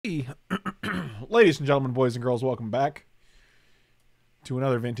Hey. Ladies and gentlemen, boys and girls, welcome back to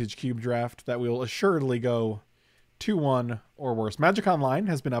another vintage cube draft that will assuredly go 2-1 or worse. Magic Online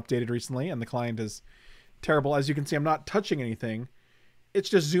has been updated recently, and the client is terrible. As you can see, I'm not touching anything. It's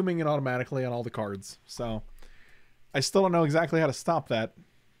just zooming in automatically on all the cards. So I still don't know exactly how to stop that.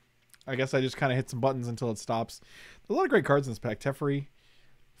 I guess I just kind of hit some buttons until it stops. There's a lot of great cards in this pack. Teferi,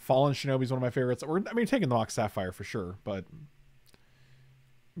 Fallen Shinobi is one of my favorites. Taking the Mox Sapphire for sure, but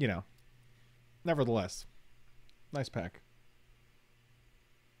you know, nevertheless, nice pack.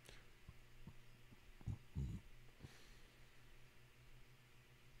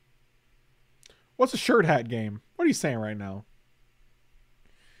 What's a shirt hat game? What are you saying right now?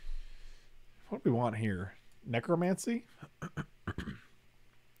 What do we want here? Necromancy?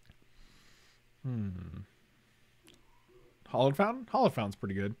 Hollowed Fountain? Hollowed Fountain's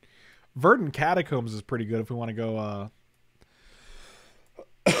pretty good. Verdant Catacombs is pretty good if we want to go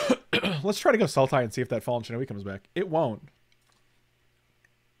let's try to go Sultai and see if that Fallen Shinobi comes back. It won't.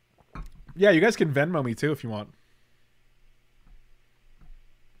 Yeah, you guys can Venmo me too if you want.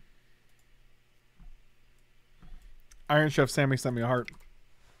 Iron Chef Sammy sent me a heart.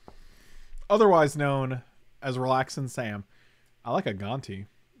 Otherwise known as Relaxin' Sam. I like a Gonti.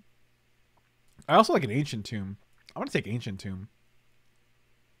 I also like an Ancient Tomb. I'm going to take Ancient Tomb.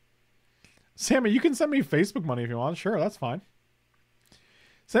 Sammy, you can send me Facebook money if you want. Sure, that's fine.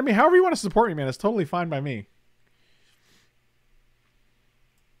 Send me however you want to support me, man. It's totally fine by me.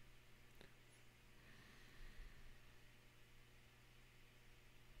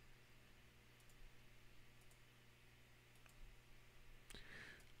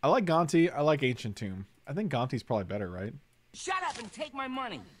 I like Gonti. I like Ancient Tomb. I think Gonti's probably better, right? Shut up and take my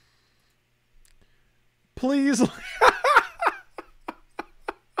money. Please.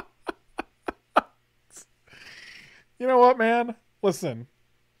 You know what, man? Listen.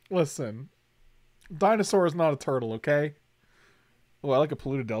 Dinosaur is not a turtle, okay? Oh, I like a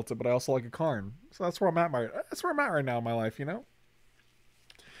polluted delta, but I also like a Karn. So that's where I'm at right now in my life, you know?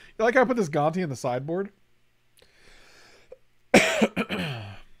 You like how I put this Gonti in the sideboard?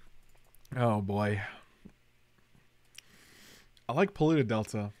 Oh boy. I like polluted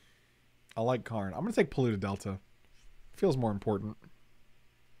delta. I like Karn. I'm gonna take polluted delta. Feels more important.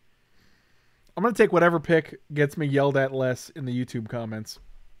 I'm gonna take whatever pick gets me yelled at less in the YouTube comments.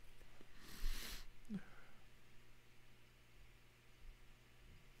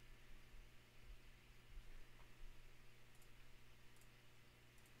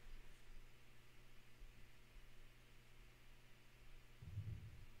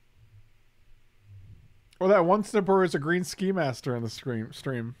 Or that one snipper is a green ski master in the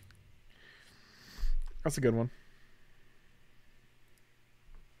stream. That's a good one.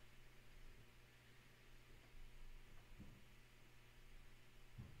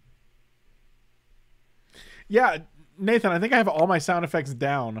 Yeah, Nathan, I think I have all my sound effects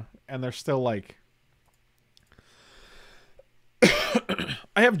down, and they're still like...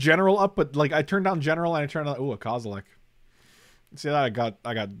 I have general up, but like I turned down general and I turned on... Ooh, a Kozilek. See that?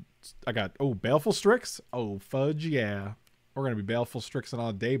 I got... Oh, Baleful Strix? Oh, fudge, yeah. We're going to be Baleful Strixing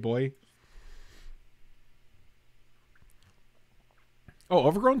all day, boy. Oh,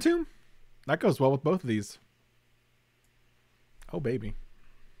 Overgrown Tomb? That goes well with both of these. Oh, baby.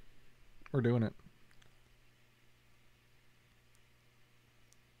 We're doing it.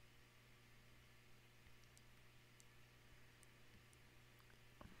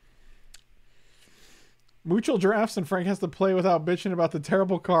 Mutual drafts and Frank has to play without bitching about the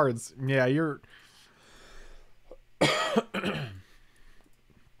terrible cards. Yeah, you're...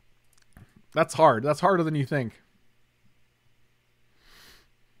 That's hard. That's harder than you think.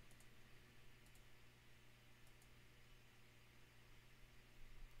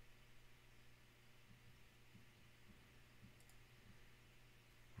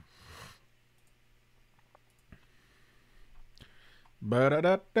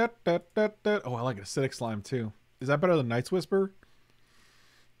 Oh, I like acidic slime too. Is that better than Night's Whisper?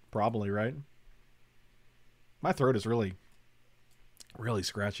 Probably, right? My throat is really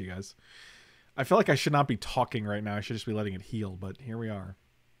scratchy, guys. I feel like I should not be talking right now. I should just be letting it heal, but here we are.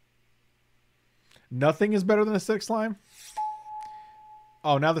 Nothing is better than acidic slime?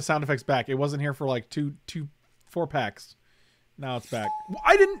 Oh, now the sound effect's back. It wasn't here for like 4 packs. Now it's back.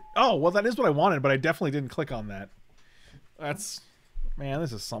 I didn't... Oh, well, that is what I wanted, but I definitely didn't click on that. That's... Man,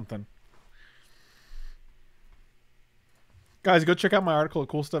 this is something. Guys, go check out my article at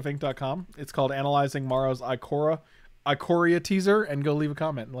coolstuffinc.com. It's called Analyzing Maro's Ikoria teaser, and go leave a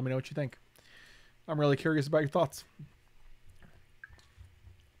comment and let me know what you think. I'm really curious about your thoughts.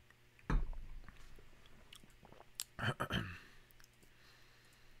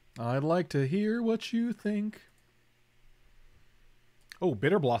 I'd like to hear what you think. Oh,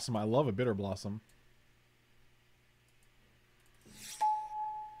 Bitter Blossom. I love a Bitter Blossom.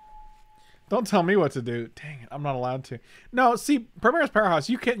 Don't tell me what to do. Dang it, I'm not allowed to. No, see, Primera's Powerhouse,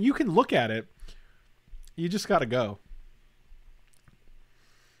 you can look at it. You just gotta go.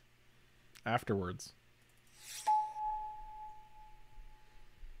 Afterwards.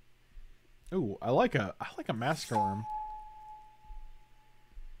 Ooh, I like a Massacre Worm.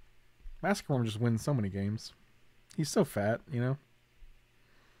 Massacre Worm just wins so many games. He's so fat, you know?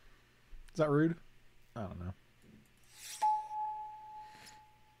 Is that rude? I don't know.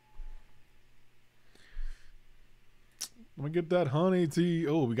 Let me get that honey tea.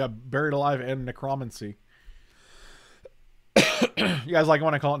 Oh, we got Buried Alive and Necromancy. You guys like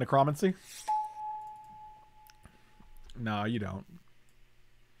when I call it Necromancy? No, you don't.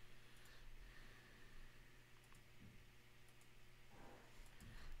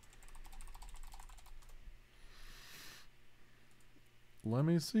 Let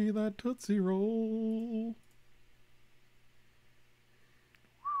me see that Tootsie Roll.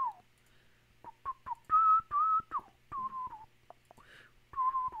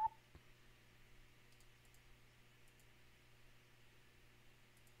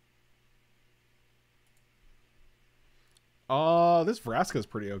 This Vraska is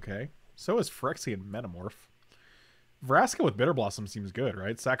pretty okay. So is Phyrexian Metamorph. Vraska with Bitter Blossom seems good,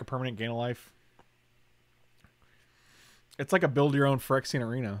 right? Sack a permanent, gain a life. It's like a build your own Phyrexian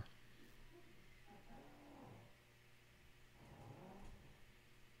arena.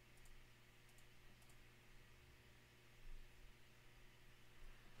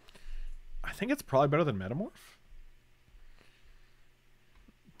 I think it's probably better than Metamorph.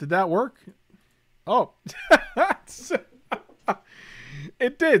 Did that work? Oh.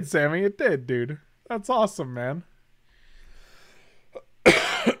 It did, Sammy. It did, dude. That's awesome, man.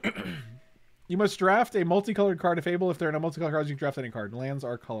 You must draft a multicolored card to Fable. If there are no multicolored cards, you can draft any card. Lands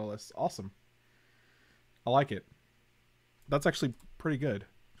are colorless. Awesome. I like it. That's actually pretty good.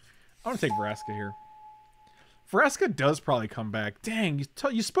 I'm going to take Vraska here. Vraska does probably come back. Dang,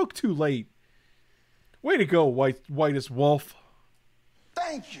 you spoke too late. Way to go, Whitest Wolf.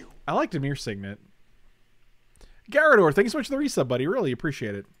 Thank you. I like Demir Signet. Garador, thank you so much for the resub, buddy. Really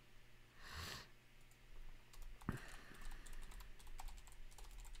appreciate it.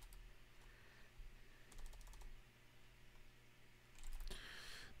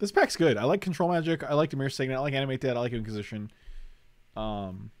 This pack's good. I like Control Magic. I like Demir Signet. I like Animate Dead. I like Inquisition.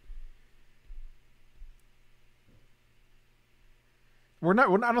 We're not.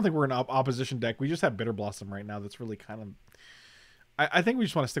 I don't think we're in opposition deck. We just have Bitter Blossom right now. That's really kind of. I think we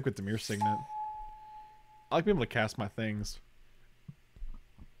just want to stick with Demir Signet. I like being able to cast my things.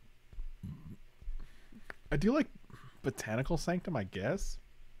 I do like Botanical Sanctum, I guess.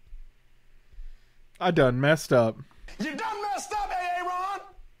 I done messed up. You done messed up, Aaron.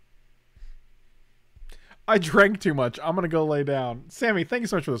 I drank too much. I'm going to go lay down. Sammy, thank you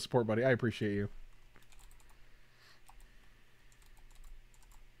so much for the support, buddy. I appreciate you.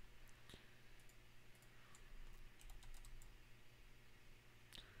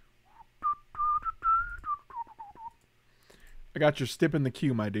 I got your stip in the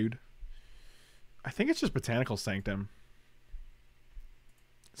queue, my dude. I think it's just Botanical Sanctum.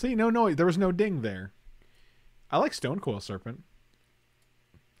 See, no, there was no ding there. I like Stonecoil Serpent.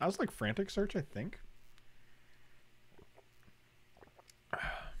 I was like Frantic Search, I think.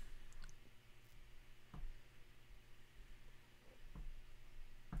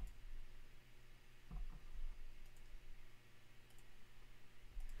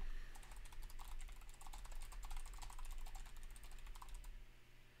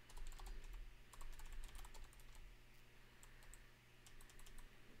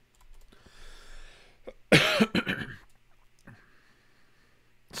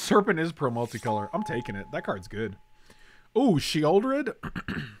 Serpent is pro multicolor. I'm taking it. That card's good. Oh, Sheoldred.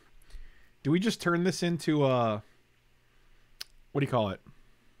 Do we just turn this into what do you call it?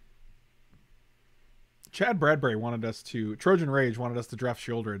 Chad Bradbury wanted us to Trojan Rage wanted us to draft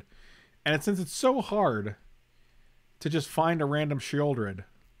Sheoldred. And since it's so hard to just find a random Sheoldred,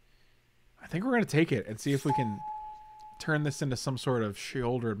 I think we're going to take it and see if we can turn this into some sort of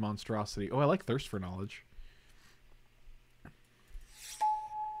Sheoldred monstrosity. Oh, I like Thirst for Knowledge.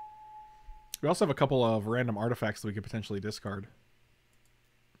 We also have a couple of random artifacts that we could potentially discard.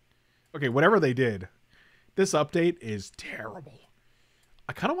 Okay, whatever they did, this update is terrible.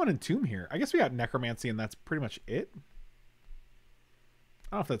 I kind of want Entomb here. I guess we got Necromancy and that's pretty much it.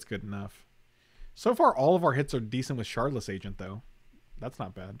 I don't know if that's good enough. So far, all of our hits are decent with Shardless Agent, though. That's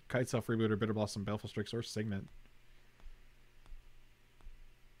not bad. Kite Self Rebooter, Bitter Blossom, Baleful Strix, or Signet.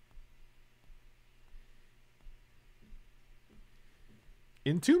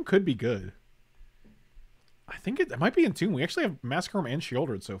 Entomb could be good. I think it might be Entomb. We actually have Masquerade and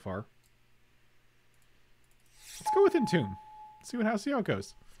Shieldred so far. Let's go with Entomb. See how it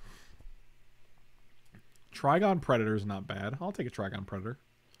goes. Trigon Predator is not bad. I'll take a Trigon Predator.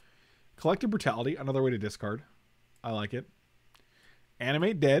 Collective Brutality, another way to discard. I like it.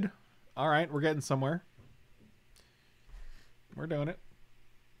 Animate Dead. All right, we're getting somewhere. We're doing it.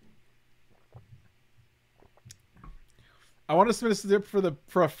 I want to submit a stip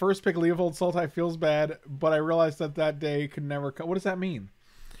for a first pick Leopold Sultai feels bad, but I realized that day could never come. What does that mean?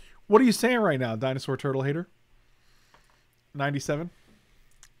 What are you saying right now, Dinosaur Turtle Hater? 97.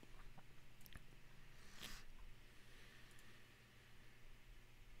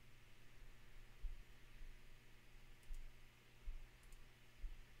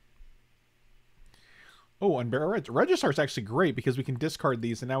 Oh, Unbear Registar's actually great because we can discard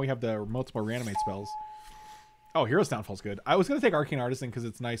these, and now we have the multiple reanimate spells. Oh, Hero's Downfall's good. I was going to take Arcane Artisan because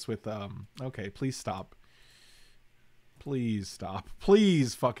it's nice with... Okay, please stop. Please stop.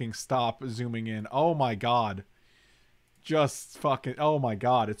 Please fucking stop zooming in. Oh my god. Just fucking... Oh my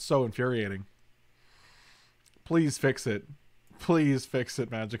god, it's so infuriating. Please fix it. Please fix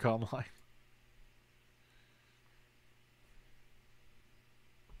it, Magic Online.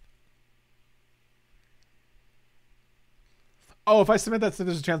 Oh, if I submit that, so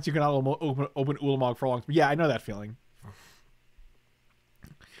there's a chance you cannot open Ulamog for a long time. Yeah, I know that feeling.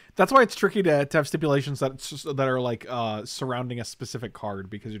 That's why it's tricky to have stipulations that are like surrounding a specific card,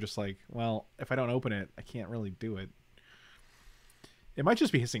 because you're just like, well, if I don't open it, I can't really do it. It might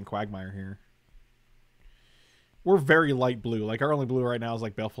just be Hissing Quagmire here. We're very light blue. Like, our only blue right now is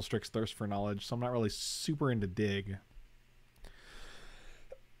like Baleful Strix's Thirst for Knowledge, so I'm not really super into Dig.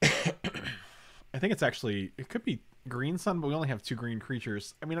 I think it's actually... It could be Green Sun, but we only have 2 green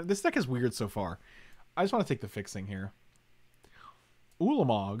creatures. I mean, this deck is weird so far. I just want to take the fixing here.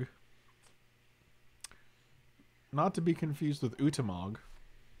 Ulamog. Not to be confused with Utamog.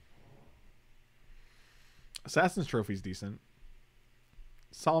 Assassin's Trophy's decent.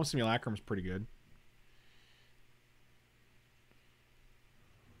 Solemn Simulacrum's pretty good.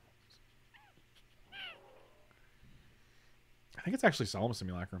 I think it's actually Solemn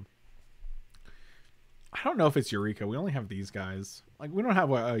Simulacrum. I don't know if it's Eureka. We only have these guys. Like, we don't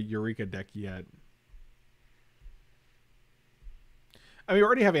have a Eureka deck yet. I mean, we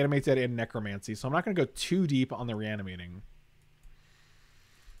already have Animate Dead and Necromancy, so I'm not going to go too deep on the reanimating.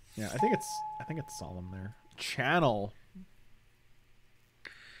 Yeah, I think it's Solemn there. Channel.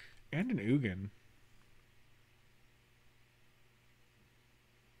 And an Ugin.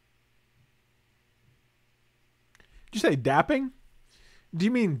 Did you say dapping? Do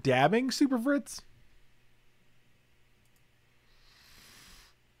you mean dabbing, Super Fritz?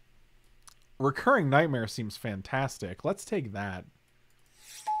 Recurring Nightmare seems fantastic. Let's take that.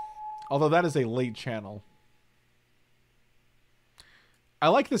 Although that is a late channel. I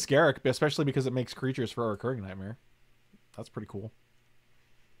like this Garruk, especially because it makes creatures for a Recurring Nightmare. That's pretty cool.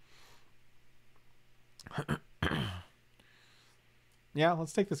 Yeah,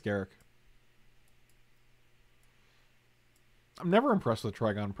 let's take this Garruk. I'm never impressed with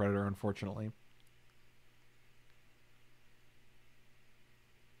Trigon Predator, unfortunately.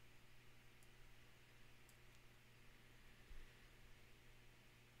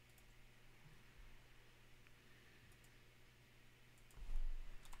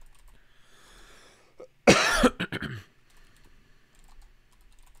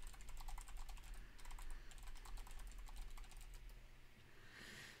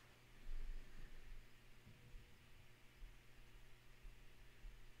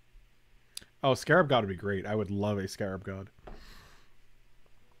 Oh, Scarab God would be great. I would love a Scarab God.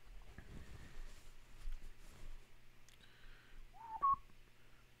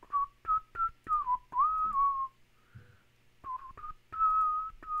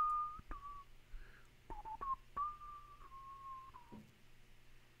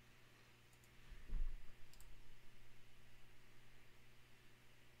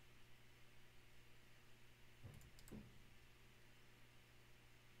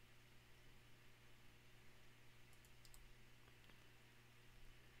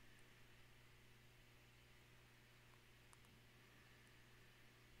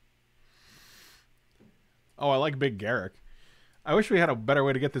 Oh, I like Big Garruk. I wish we had a better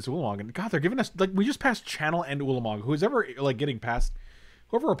way to get this Ulamog. And God, they're giving us, like, we just passed Channel and Ulamog. Who's ever, like, getting past,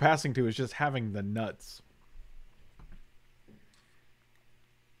 whoever we're passing to is just having the nuts.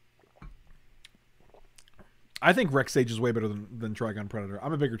 I think Rex Sage is way better than Trigon Predator.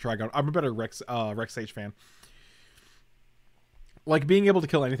 I'm a bigger Trigon. I'm a better Rex Sage fan. Like, being able to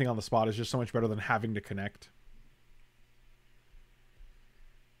kill anything on the spot is just so much better than having to connect.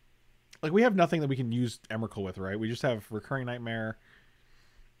 Like, we have nothing that we can use Emrakul with, right? We just have Recurring Nightmare,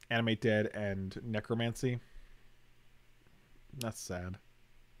 Animate Dead, and Necromancy. That's sad.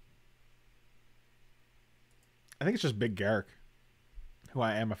 I think it's just Big Garrick, who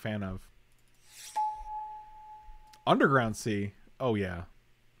I am a fan of. Underground Sea. Oh, yeah.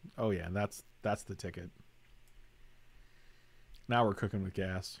 Oh, yeah. That's the ticket. Now we're cooking with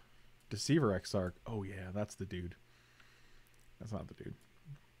gas. Deceiver Exarch. Oh, yeah. That's the dude. That's not the dude.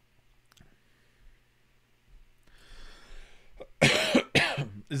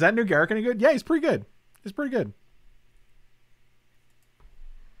 Is that new Garrick any good? Yeah, he's pretty good. He's pretty good.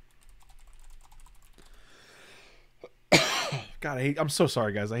 God, I'm so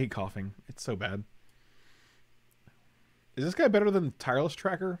sorry, guys. I hate coughing. It's so bad. Is this guy better than Tireless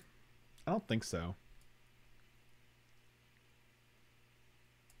Tracker? I don't think so.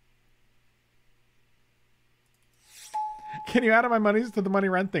 Can you add my monies to the money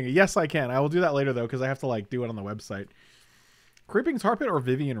rent thing? Yes, I can. I will do that later, though, because I have to, like, do it on the website. Creeping Tar Pit or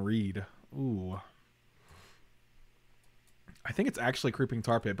Vivian Reed? Ooh. I think it's actually Creeping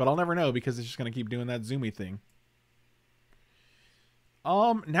Tar Pit, but I'll never know because it's just going to keep doing that zoomy thing.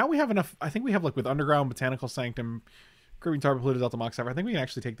 Now we have enough. I think we have, like, with Underground, Botanical Sanctum, Creeping Tar Pit, Polluted Delta Mox Sapphire. I think we can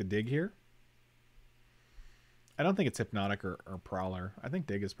actually take the Dig here. I don't think it's Hypnotic or Prowler. I think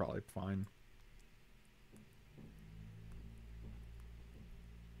Dig is probably fine.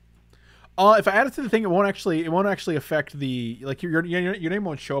 If I add it to the thing, it won't actually affect the, like, your name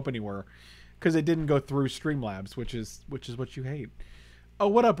won't show up anywhere because it didn't go through Streamlabs, which is what you hate. Oh,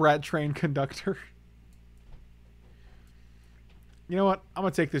 what up, Rat Train Conductor? You know what? I'm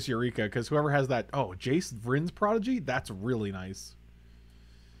gonna take this Eureka because whoever has that, oh, Jace Vryn's Prodigy, that's really nice.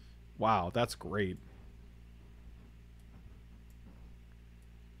 Wow, that's great.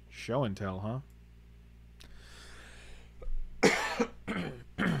 Show and tell, huh?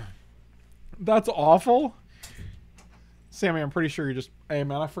 That's awful. Sammy, I'm pretty sure you just... Hey,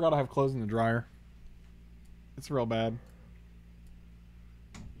 man, I forgot I have clothes in the dryer. It's real bad.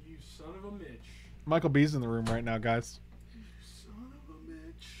 You son of a Mitch. Michael B's in the room right now, guys. You son of a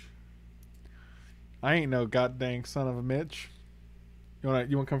Mitch. I ain't no goddamn son of a Mitch. You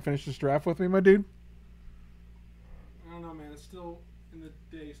wanna come finish this draft with me, my dude? I don't know, man. It's still in the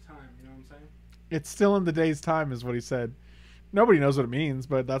day's time. You know what I'm saying? It's still in the day's time, is what he said. Nobody knows what it means,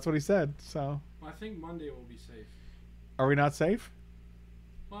 but that's what he said. So, Well, I think Monday will be safe. are we not safe?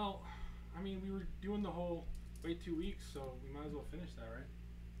 Well, I mean, we were doing the whole wait 2 weeks, so we might as well finish that, right?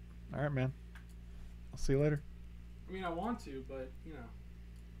 All right, man. I'll see you later. I mean, I want to, but, you know.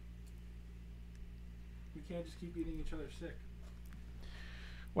 We can't just keep eating each other sick.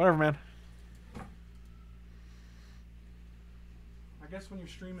 Whatever, man. I guess when your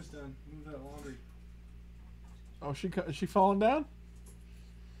stream is done, move that laundry. Oh, is she falling down?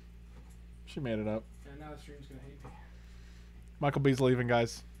 She made it up. Yeah, now the stream's gonna hate me. Michael B's leaving,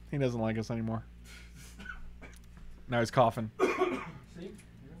 guys. He doesn't like us anymore. Now he's coughing. See?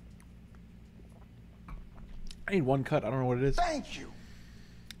 Yeah. I need one cut. I don't know what it is. Thank you.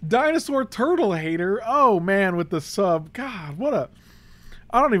 Dinosaur Turtle Hater. Oh, man, with the sub. God, what a...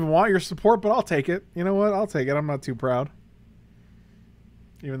 I don't even want your support, but I'll take it. You know what? I'll take it. I'm not too proud.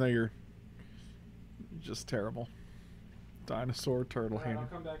 Even though you're just terrible. Dinosaur Turtle Alright, Hater. I'll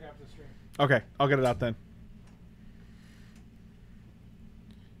come back after the stream. Okay, I'll get it out then.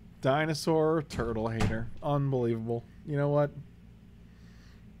 Dinosaur Turtle Hater. Unbelievable. You know what?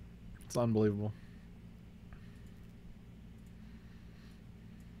 It's unbelievable.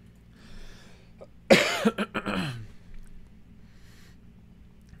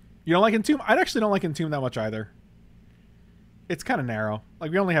 You don't like Entomb? I actually don't like Entomb that much either. It's kind of narrow.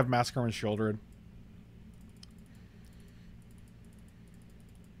 Like, we only have Massacre and Shieldred.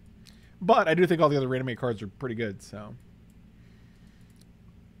 But I do think all the other Reanimate cards are pretty good, so.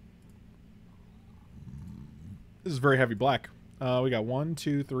 This is very heavy black. We got 1,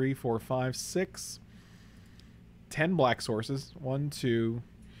 2, 3, 4, 5, 6, 10 black sources. 1, 2,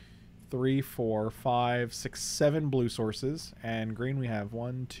 3, 4, 5, 6, 7 blue sources. And green we have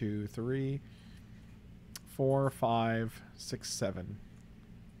 1, 2, 3, 4, 5, 6, 7.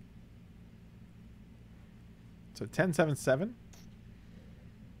 So 10, 7, 7.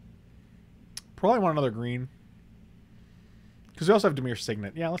 Probably want another green. Because we also have Dimir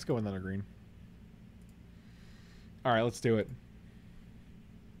Signet. Yeah, let's go with another green. Alright, let's do it.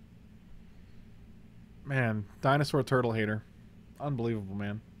 Man, Dinosaur Turtle Hater. Unbelievable,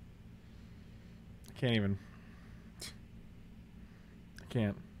 man. I can't even. I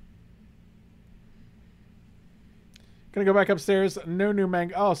can't. Gonna go back upstairs. No new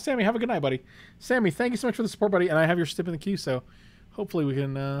mango. Oh, Sammy, have a good night, buddy. Sammy, thank you so much for the support, buddy. And I have your stip in the queue, so hopefully we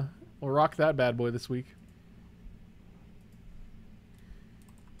can We'll rock that bad boy this week.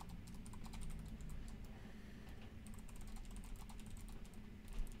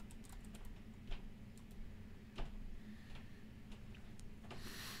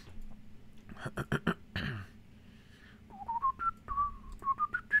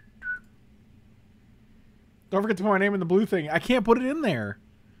 Don't forget to put my name in the blue thing. I can't put it in there.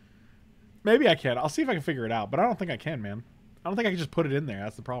 Maybe I can. I'll see if I can figure it out, but I don't think I can, man. I don't think I can just put it in there.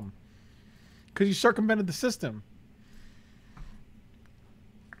 That's the problem. Because you circumvented the system.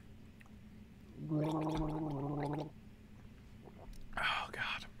 Oh,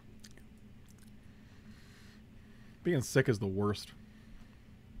 God. Being sick is the worst.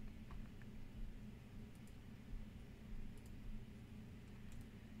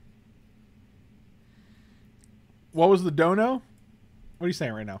 What was the dono? What are you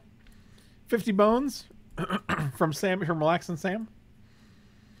saying right now? 50 bones from Sam, from Relax and Sam.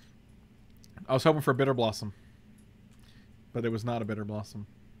 I was hoping for a bitter blossom, but it was not a bitter blossom.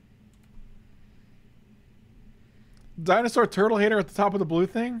 Dinosaur turtle hater at the top of the blue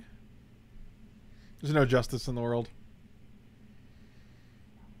thing. There's no justice in the world.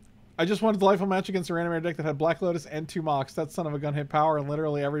 I just wanted a delightful match against a random air deck that had Black Lotus and 2 Mox. That son of a gun hit power in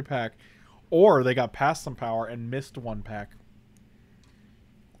literally every pack. Or they got past some power and missed one pack.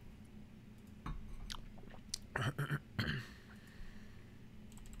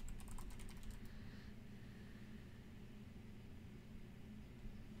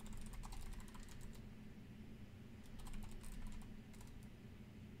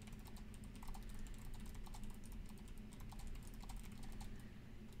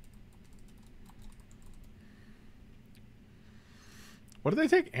 What did they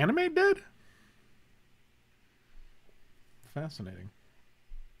take? Animate dead? Fascinating.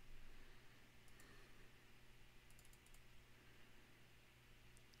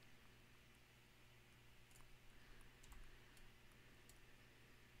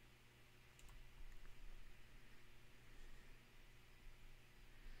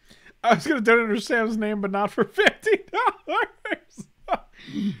 I was going to donate under Sam's name, but not for $50.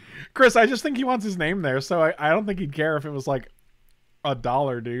 Chris, I just think he wants his name there, so I don't think he'd care if it was like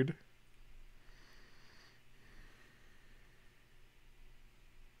 $1, dude.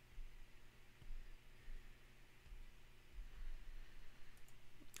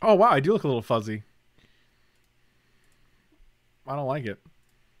 Oh, wow, I do look a little fuzzy. I don't like it.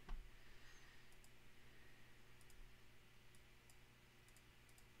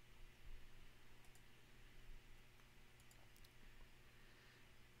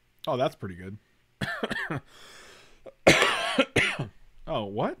 Oh, that's pretty good. Oh,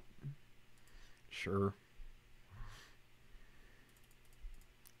 what? Sure.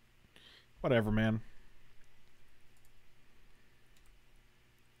 Whatever, man.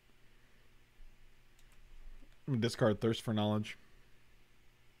 I'm gonna discard Thirst for Knowledge.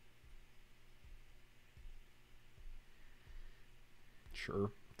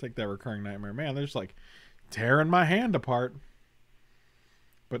 Sure. Take that Recurring Nightmare. Man, they're just like tearing my hand apart.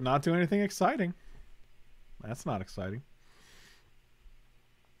 But not do anything exciting. That's not exciting.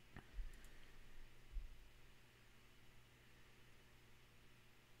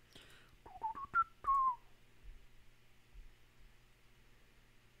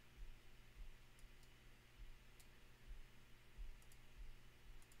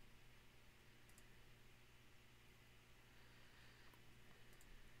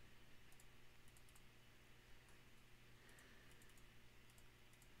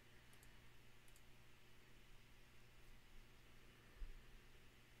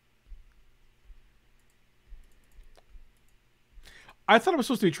 I thought it was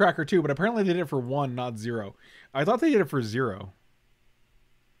supposed to be Tracker 2, but apparently they did it for 1, not 0. I thought they did it for 0.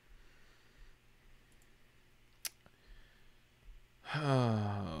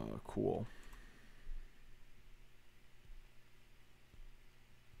 Cool.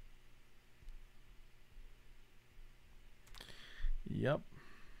 Yep.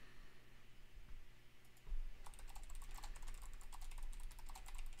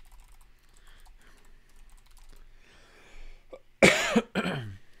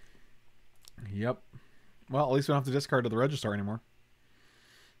 Yep. Well, at least we don't have to discard to the Registrar anymore.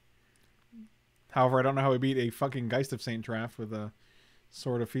 However, I don't know how we beat a fucking Geist of Saint draft with a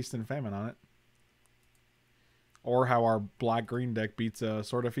Sword of Feast and Famine on it. Or how our black-green deck beats a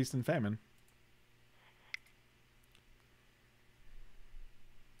Sword of Feast and Famine.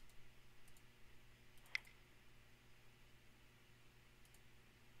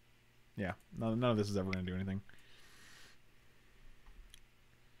 Yeah, none of this is ever going to do anything.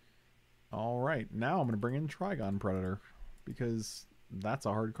 Alright, now I'm going to bring in Trigon Predator. Because That's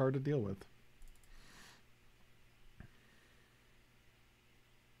a hard card to deal with.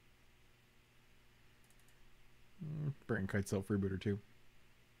 Bring Kite Self Rebooter too.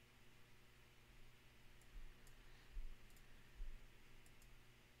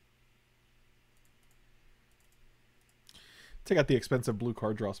 Take out the expensive blue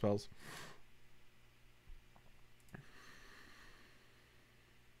card draw spells.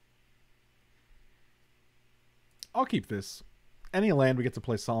 I'll keep this. Any land we get to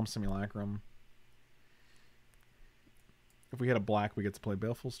play Solemn Simulacrum. If we hit a black, we get to play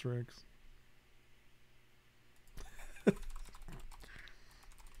Baleful Strix.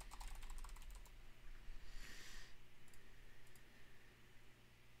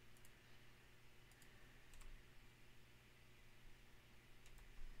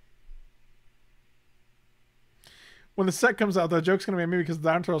 When the set comes out, the joke's going to be me because the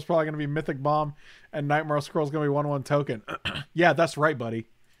Dinosaur is probably going to be Mythic Bomb and Nightmare Scroll is going to be 1/1 token. Yeah, that's right, buddy.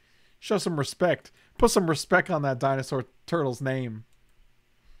 Show some respect. Put some respect on that Dinosaur Turtle's name.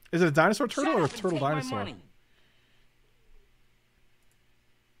 Is it a Dinosaur Turtle or a Turtle Dinosaur?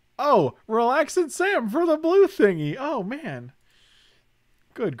 Oh, Relaxin' Sam for the blue thingy. Oh, man.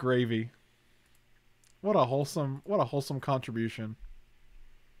 Good gravy. What a wholesome contribution.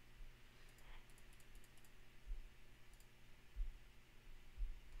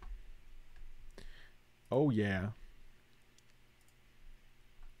 Oh, yeah.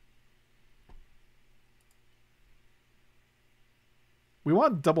 We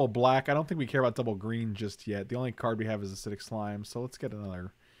want double black. I don't think we care about double green just yet. The only card we have is Acidic Slime, so let's get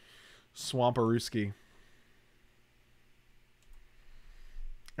another Swamparooski.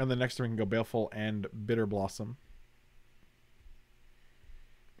 And the next one we can go Baleful and Bitter Blossom.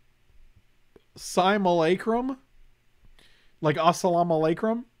 Simulacrum? Like Assalamu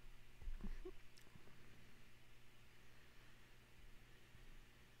Alaikum?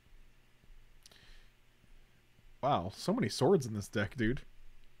 Wow, so many swords in this deck, dude.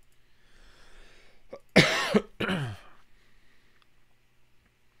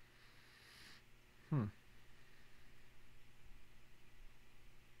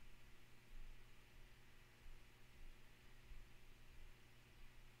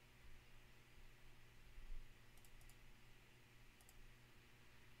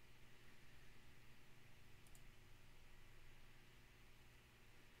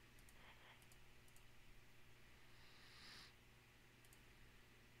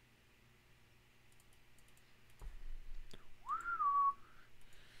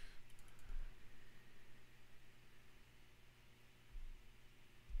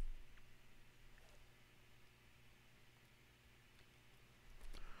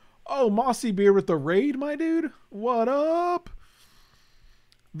 Oh, Mossy Beard with the raid, my dude. What up?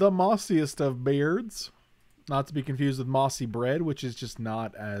 The mossiest of beards. Not to be confused with mossy bread, which is just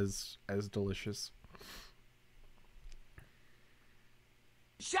not as delicious.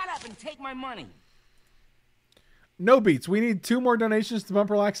 Shut up and take my money. No beats. We need 2 more donations to bump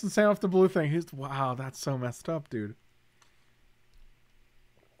Relax and Sam off the blue thing. Wow, that's so messed up, dude.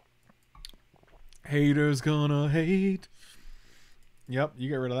 Haters gonna hate. Yep, you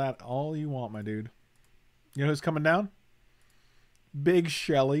get rid of that all you want, my dude. You know who's coming down? Big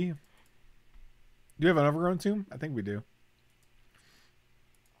Shelly. Do you have an Overgrown Tomb? I think we do.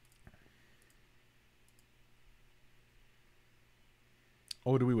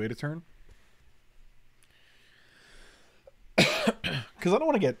 Oh, do we wait a turn? Because I don't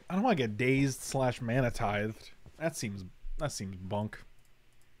want to get dazed / mana tithed. That seems bunk.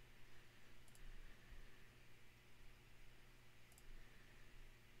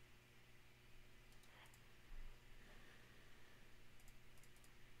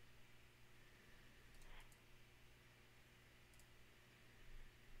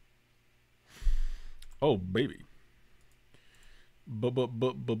 Oh, baby.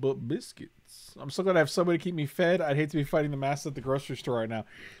 Biscuits. I'm so glad I have somebody to keep me fed. I'd hate to be fighting the masses at the grocery store right now.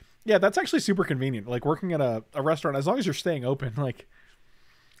 Yeah, that's actually super convenient. Like working at a restaurant, as long as you're staying open, like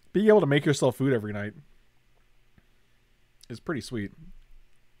being able to make yourself food every night is pretty sweet.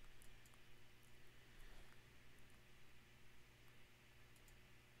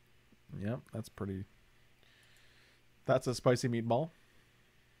 Yep, that's a spicy meatball.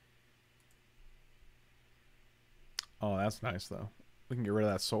 Oh, that's nice, though. We can get rid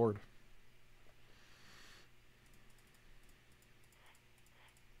of that sword.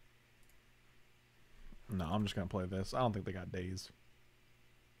 No, I'm just going to play this. I don't think they got days.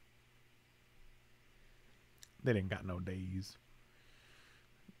 They didn't got no days.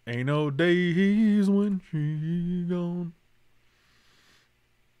 Ain't no days when she gone.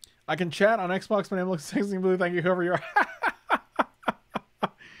 I can chat on Xbox. My name looks sexy and blue. Thank you, whoever you are.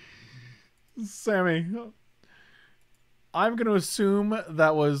 Sammy. I'm going to assume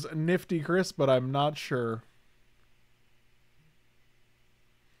that was Nifty Chris, but I'm not sure.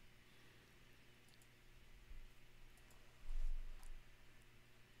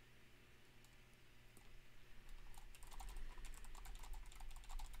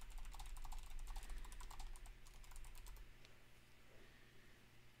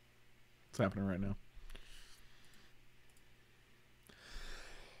 What's happening right now?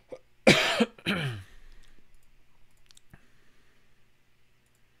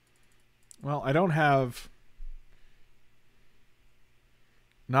 Well, I don't have...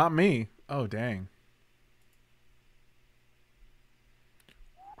 Not me. Oh, dang.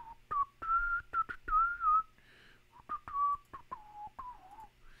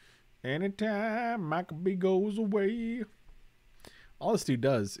 Anytime Michael B goes away. All this dude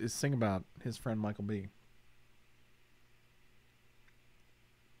does is sing about his friend Michael B.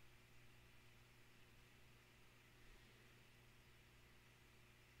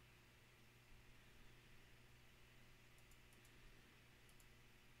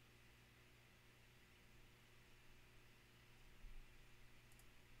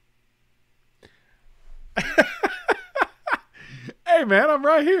 Hey, man, I'm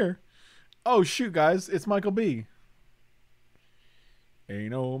right here. Oh, shoot, guys. It's Michael B.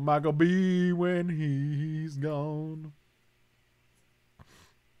 Ain't no Michael B when he's gone.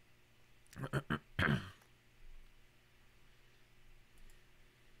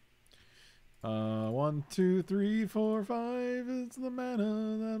 1, 2, 3, 4, 5. It's the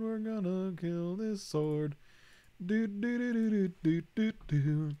manna that we're gonna kill this sword. Do do do do do do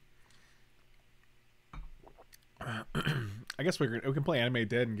do. I guess we can play Anime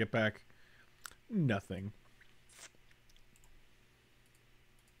Dead and get back nothing.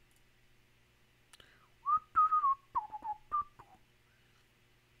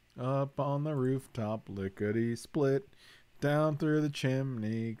 Up on the rooftop, lickety split. Down through the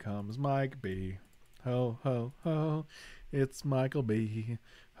chimney comes Mike B. Ho, ho, ho, it's Michael B.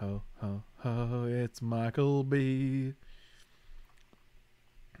 Ho, ho, ho, it's Michael B.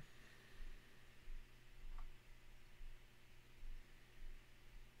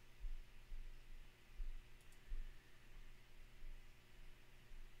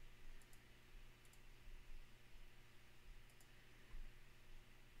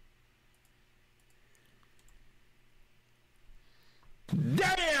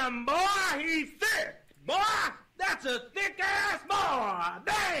 Damn, boy, he's thick. Boy, that's a thick-ass boy.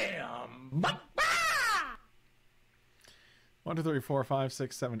 Damn. 1, 2, 3, 4, 5,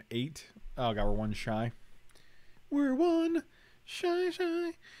 6, 7, 8. Oh, God, we're one shy. We're one shy.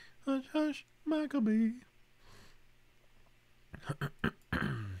 Hush, hush, Michael B.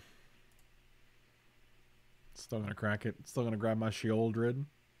 Still gonna crack it. Still gonna grab my Shieldred.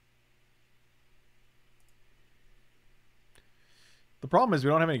 The problem is we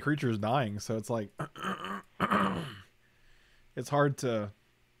don't have any creatures dying, so it's like it's hard to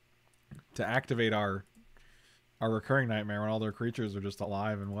activate our recurring nightmare when all their creatures are just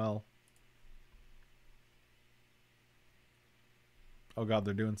alive and well. Oh God,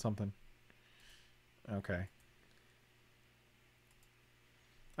 they're doing something. Okay.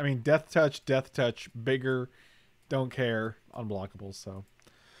 I mean, death touch, bigger, don't care, unblockable, so.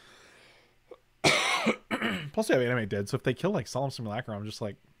 Plus we have Anime Dead, so if they kill like Solemn Simulacrum, I'm just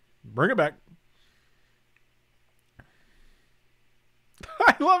like, bring it back.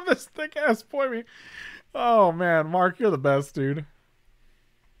 I love this thick ass pointy. Oh man, Mark, you're the best, dude.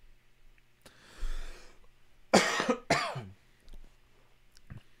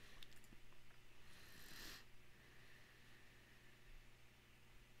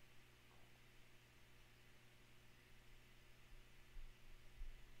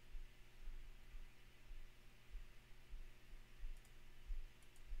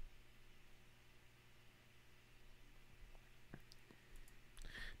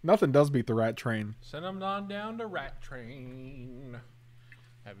 Nothing does beat the rat train. Send them on down to Rat Train.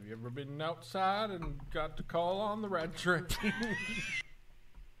 Have you ever been outside and got to call on the Rat Train?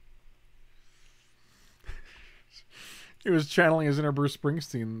 He was channeling his inner Bruce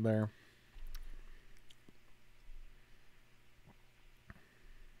Springsteen there.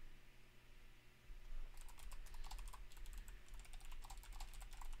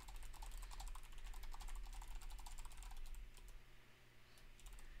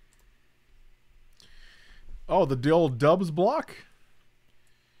 Oh, the old Dubs block?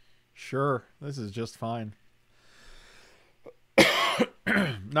 Sure, this is just fine. No,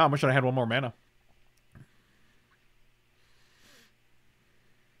 I wish I had one more mana.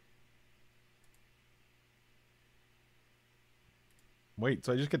 Wait,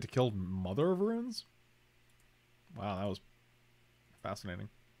 so I just get to kill Mother of Runes? Wow, that was fascinating.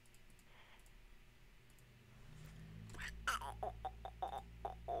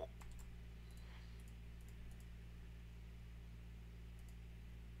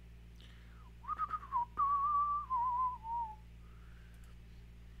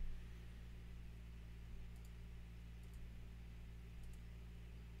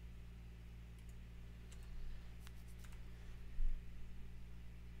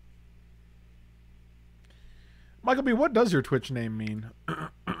 Michael B., what does your Twitch name mean? I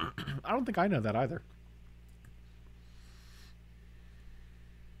don't think I know that either.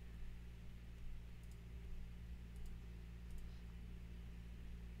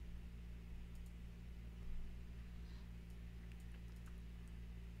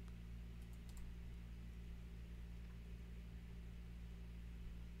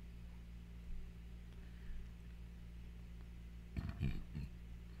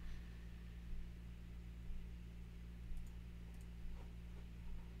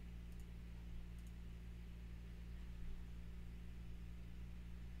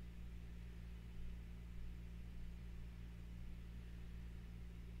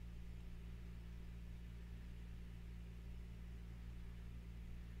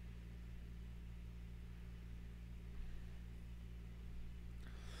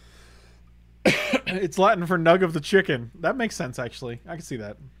 It's Latin for nug of the chicken. That makes sense, actually. I can see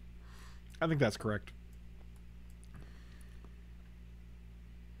that. I think that's correct.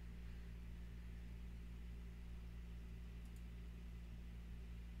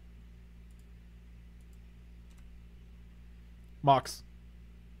 Mox.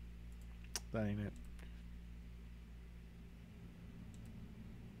 That ain't it.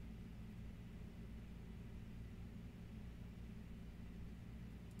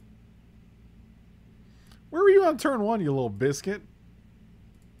 Where were you on turn 1, you little biscuit?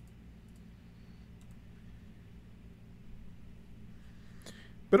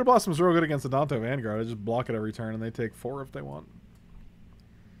 Bitter Blossom's real good against the Dante Vanguard. I just block it every turn and they take 4 if they want.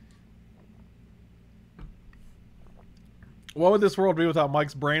 What would this world be without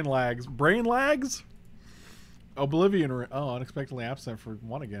Mike's brain lags? Brain lags? Oblivion. Oh, unexpectedly absent for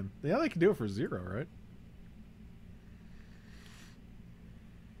 1 again. Yeah, they can do it for 0, right?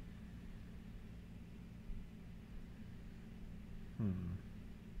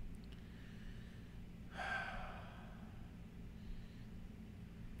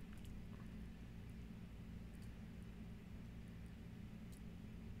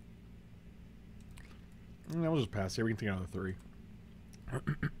 We'll just pass here. We can take another 3.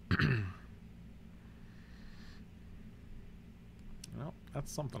 Well,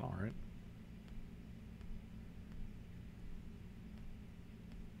 that's something, all right.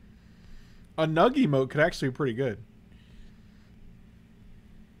 A nug emote could actually be pretty good.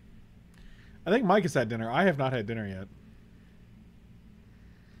 I think Mike has had dinner. I have not had dinner yet.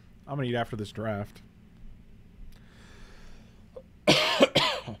 I'm going to eat after this draft.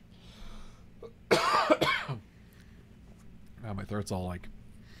 Oh, my throat's all like...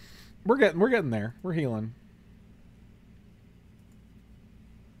 We're getting there. We're healing.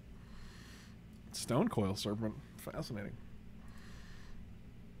 Stone Coil Serpent. Fascinating.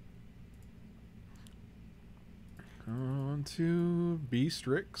 On to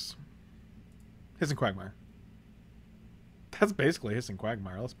Beastrix. Hissing Quagmire. That's basically Hissing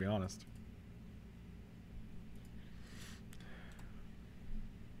Quagmire, let's be honest.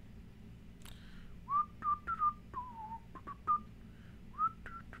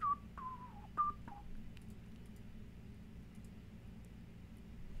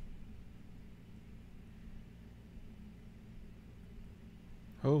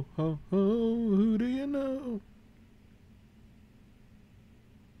 Ho, ho, ho, who do you know?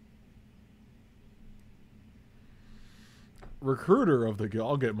 Recruiter of the guild.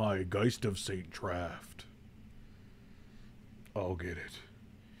 I'll get my Geist of Saint Draft. I'll get it.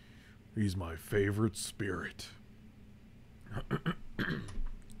 He's my favorite spirit.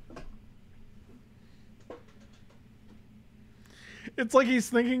 It's like he's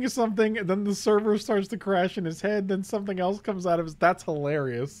thinking of something, and then the server starts to crash in his head, then something else comes out of his... That's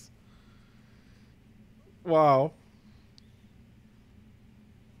hilarious. Wow.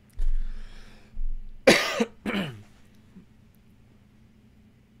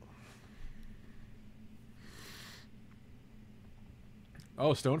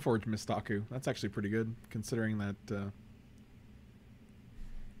 Oh, Stoneforge Mistaku. That's actually pretty good, considering that...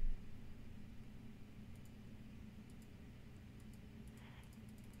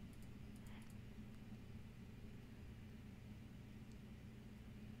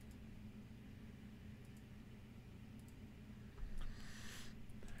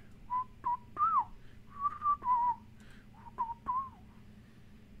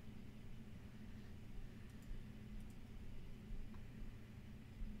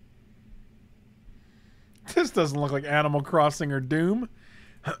 This doesn't look like Animal Crossing or Doom.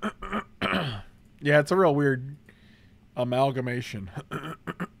 Yeah, it's a real weird amalgamation.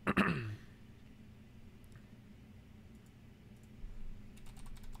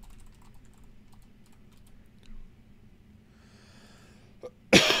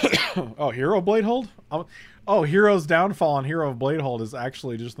 Oh, Hero Blade Hold? Oh, Hero's Downfall on Hero of Blade Hold is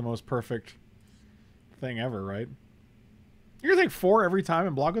actually just the most perfect thing ever, right? You're gonna take 4 every time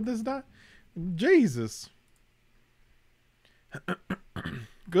and block with this die? Jesus.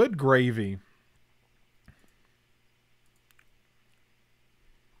 Good gravy.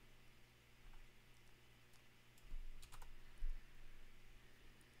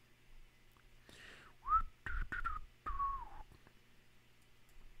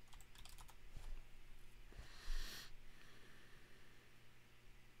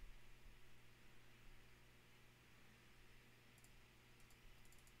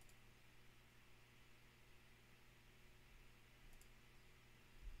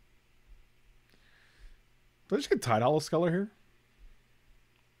 Did I just get Tide Hollow Sculler here?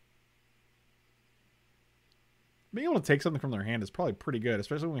 Being able to take something from their hand is probably pretty good,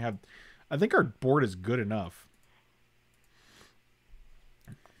 especially when we have... I think our board is good enough.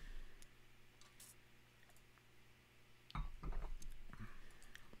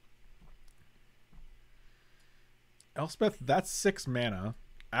 Elspeth, that's 6 mana.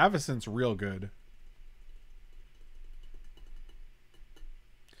 Avacyn's real good.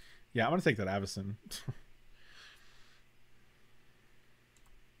 Yeah, I'm going to take that Avacyn.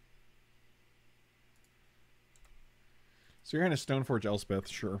 So you're in a Stoneforge Elspeth,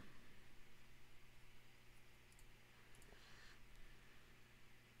 sure.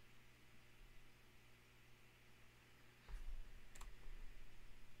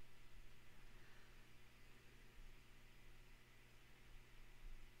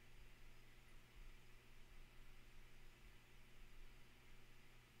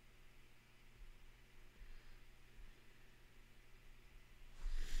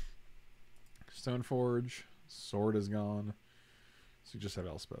 Stoneforge, sword is gone. So you just have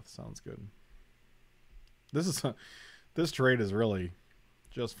Elspeth. Sounds good. This trade is really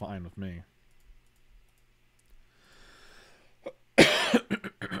just fine with me.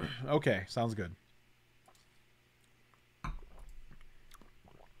 Okay, sounds good.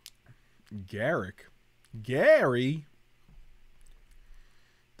 Gary.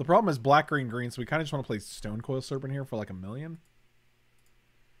 The problem is black, green, green, so we kind of just want to play Stone Coil Serpent here for like 1 million.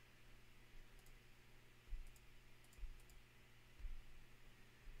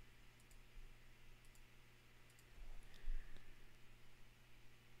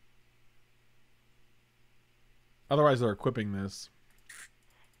 Otherwise, they're equipping this.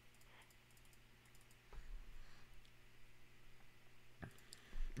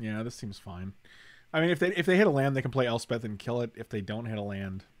 Yeah, this seems fine. I mean, if they hit a land, they can play Elspeth and kill it. If they don't hit a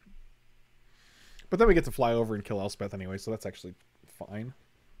land, but then we get to fly over and kill Elspeth anyway, so that's actually fine.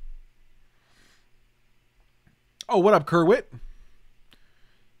 Oh, what up, Kerwit?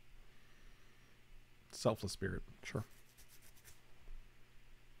 Selfless Spirit, sure.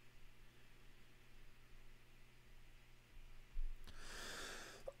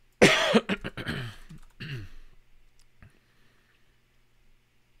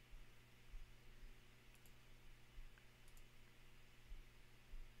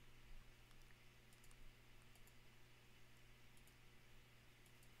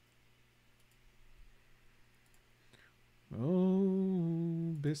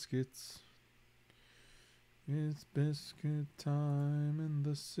 Oh, biscuits. It's biscuit time in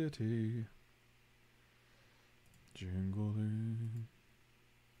the city. Jingling.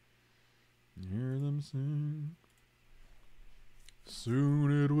 Hear them sing.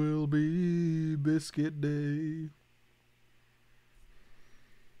 Soon it will be biscuit day.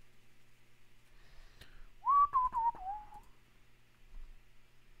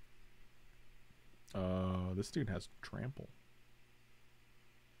 This dude has trample.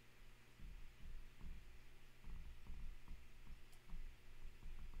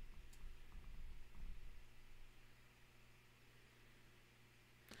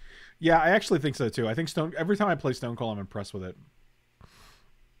 Yeah, I actually think so too. I think every time I play Stone Cold, I'm impressed with it.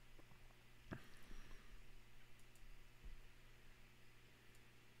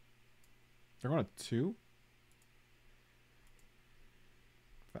 They're going to 2?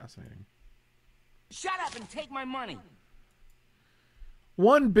 Fascinating. Shut up and take my money.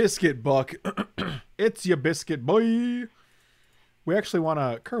 1 biscuit, Buck. It's your biscuit, boy. We actually want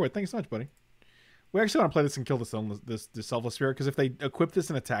to... Kerwit, thanks so much, buddy. We actually want to play this and kill this Selfless Spirit, because if they equip this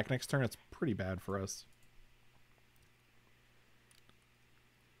and attack next turn, it's pretty bad for us.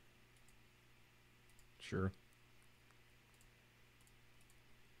 Sure.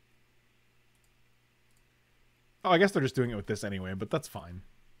 Oh, I guess they're just doing it with this anyway, but that's fine.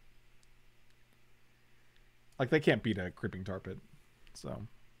 Like, they can't beat a creeping tar pit, so.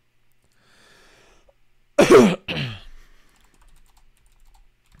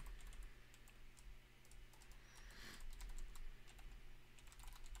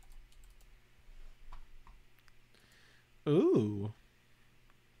 Ooh.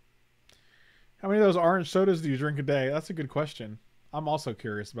 How many of those orange sodas do you drink a day? That's a good question. I'm also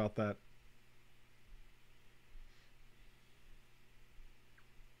curious about that.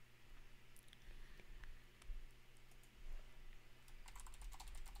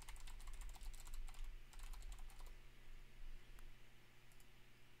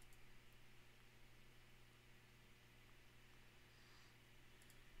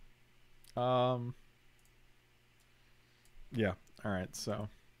 Yeah. All right. So.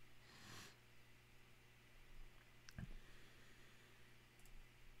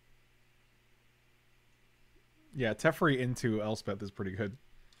 Yeah, Teferi into Elspeth is pretty good.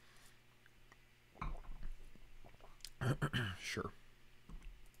 Sure.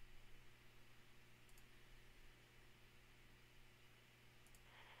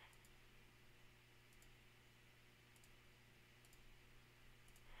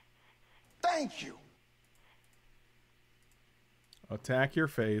 Thank you. Attack your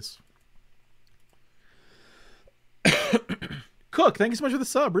face. Cook, thank you so much for the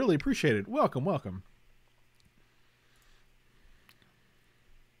sub. Really appreciate it. Welcome, welcome.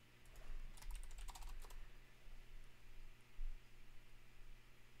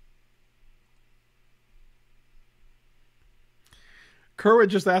 Kerwit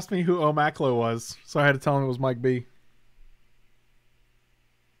just asked me who O'Maklo was, so I had to tell him it was Mike B.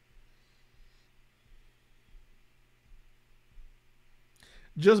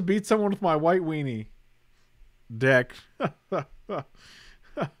 Just beat someone with my white weenie. Deck.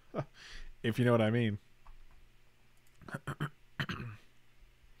 If you know what I mean.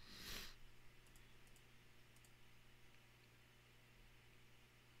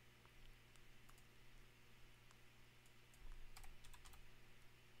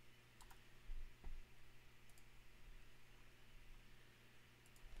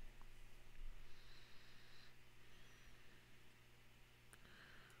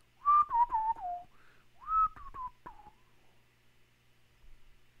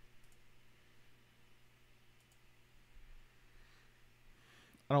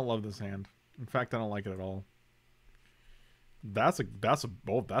 I don't love this hand. In fact, I don't like it at all. That's a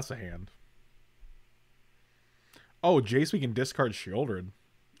hand. Oh, Jace, we can discard Shieldred.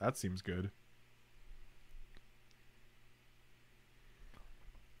 That seems good.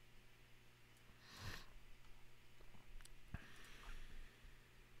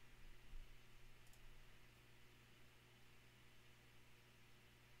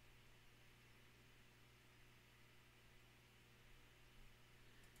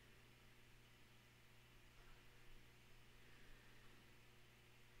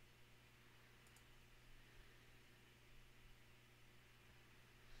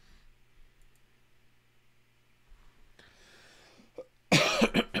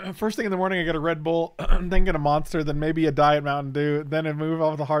 First thing in the morning, I get a Red Bull, then get a Monster, then maybe a Diet Mountain Dew, then I move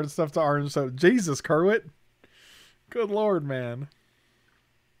off the hard stuff to orange soda. Jesus, Kerwit. Good lord, man.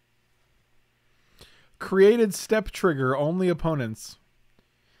 Created step trigger, only opponents.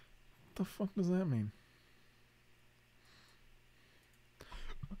 What the fuck does that mean?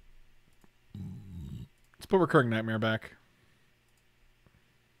 Let's put Recurring Nightmare back.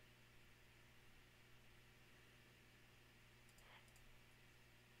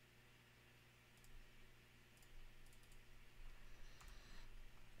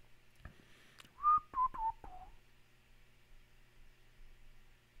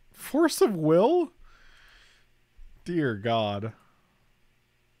 Force of Will? Dear God.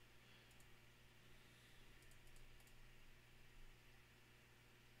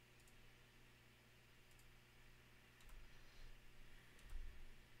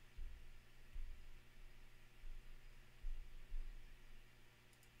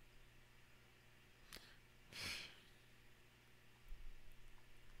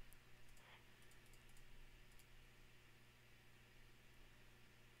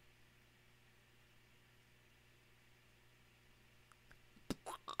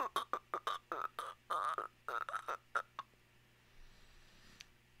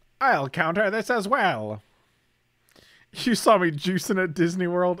 I'll counter this as well. You saw me juicing at Disney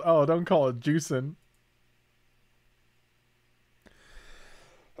World? Oh, don't call it juicing.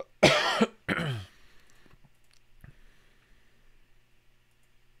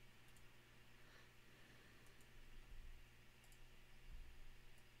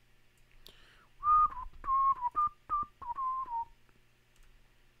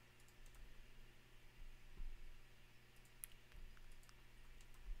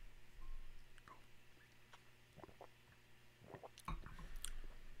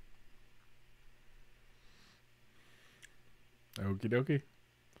 Okie dokie.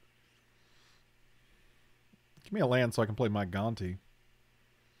 Give me a land so I can play my Gonti.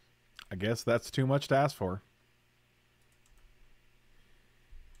 I guess that's too much to ask for.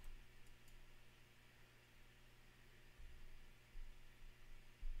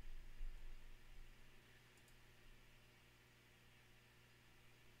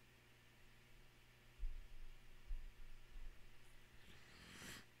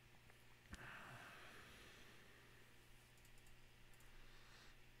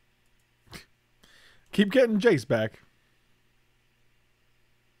 Keep getting Jace back.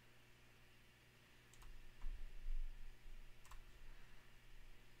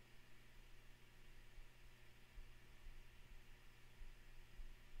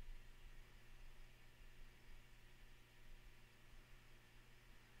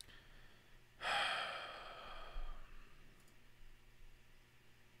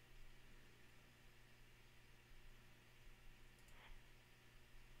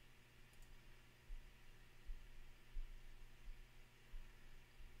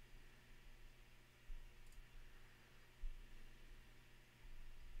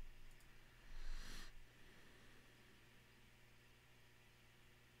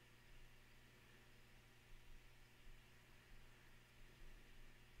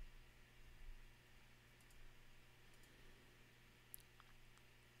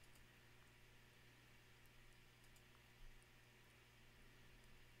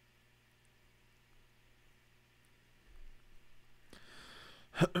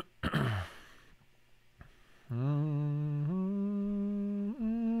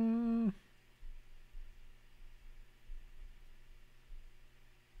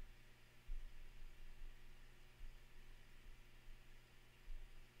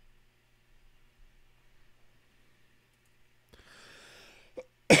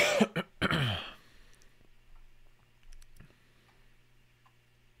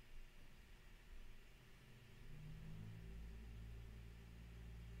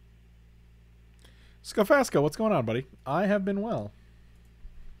 Scafasco, what's going on, buddy? I have been well.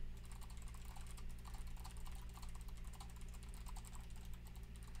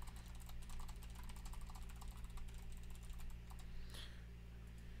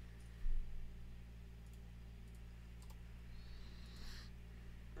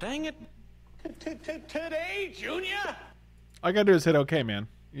 Dang it. Today, Junior? All you gotta do is hit OK, man.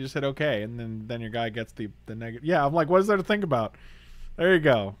 You just hit OK, and then your guy gets the negative. Yeah, I'm like, what is there to think about? There you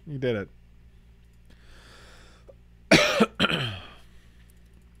go. You did it.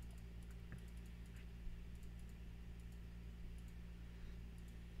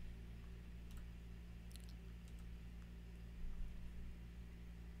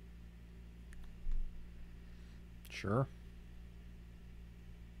 Sure.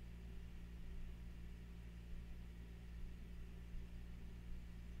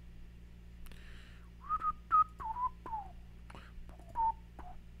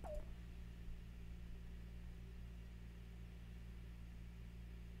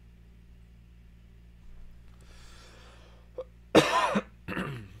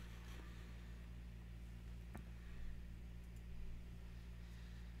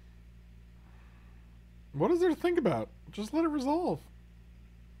 What is there to think about? Just let it resolve.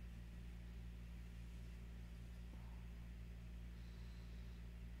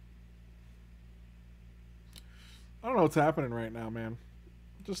 I don't know what's happening right now, man.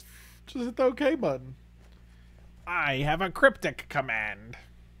 Just hit the OK button. I have a cryptic command.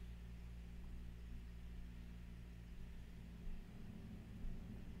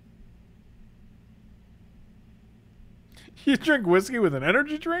 You drink whiskey with an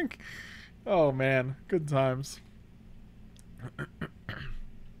energy drink? Oh man, good times.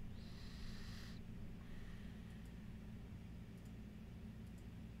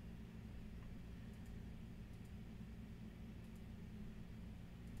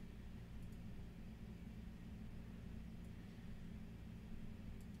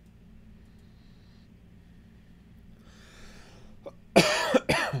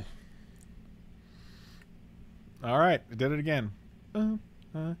 All right, I did it again.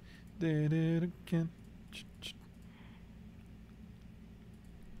 Did it again.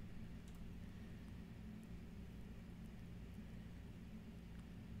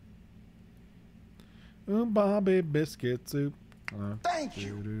 Bobby biscuit soup. Thank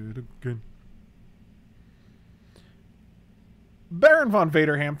you. Did it again. Baron von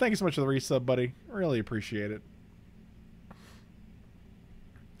Vaderham, thank you so much for the resub, buddy. Really appreciate it.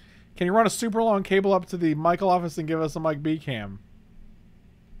 Can you run a super long cable up to the Michael office and give us a Mike B cam?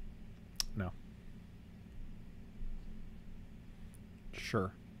 No.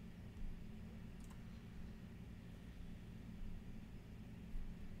 Sure.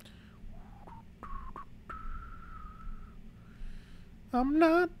 I'm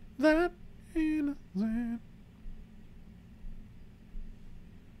not that innocent.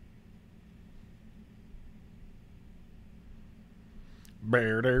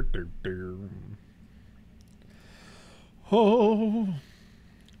 Bear, there, there, there. Oh.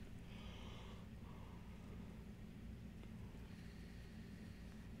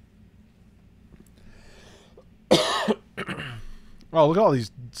 Oh, look at all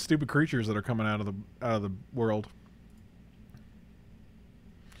these stupid creatures that are coming out of the world.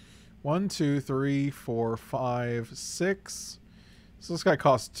 1, 2, 3, 4, 5, 6. So this guy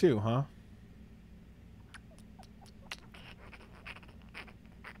costs 2, huh?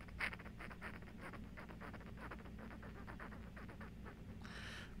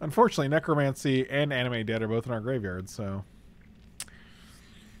 Unfortunately, Necromancy and Anime Dead are both in our graveyard, so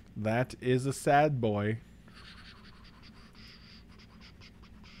that is a sad boy.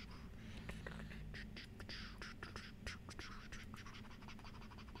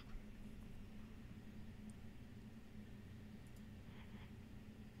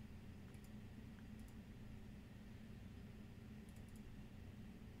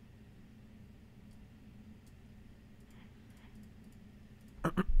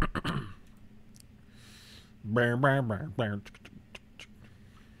 Brr, brr, brr, brr.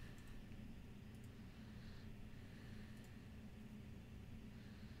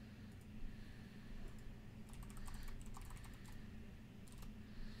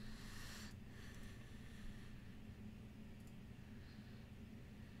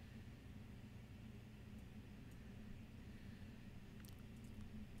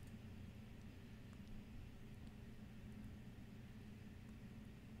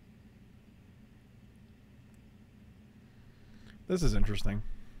 This is interesting.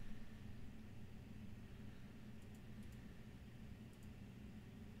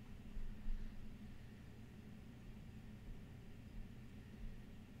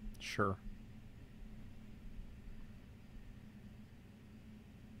 Sure.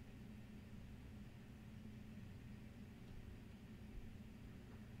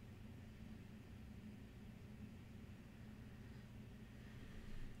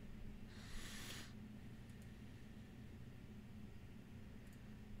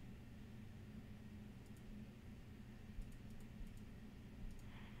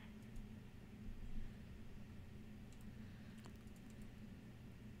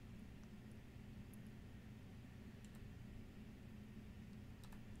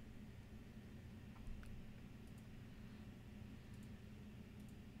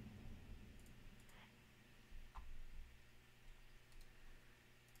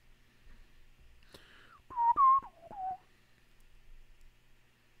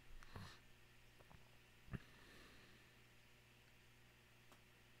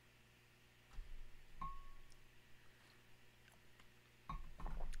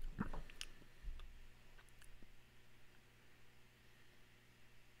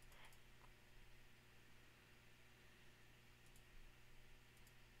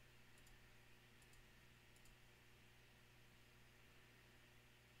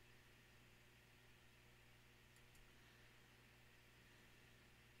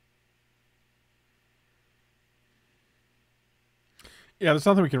 Yeah, there's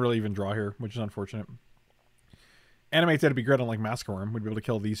nothing we can really even draw here, which is unfortunate. Animate Dead would be great on like Masker Worm. We'd be able to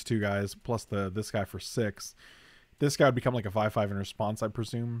kill these two guys plus this guy for 6. This guy would become like a 5/5 in response, I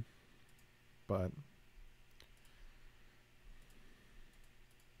presume. But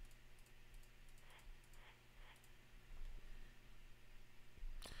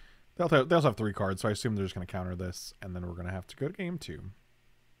they also have 3 cards, so I assume they're just going to counter this, and then we're going to have to go to game 2.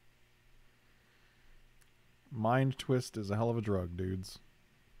 Mind Twist is a hell of a drug, dudes.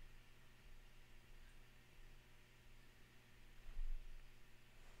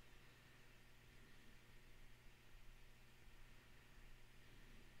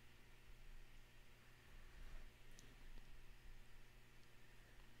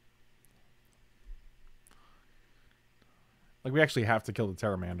 Like, we actually have to kill the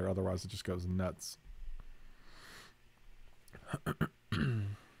Terramander, otherwise it just goes nuts.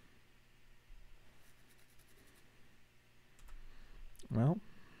 Well.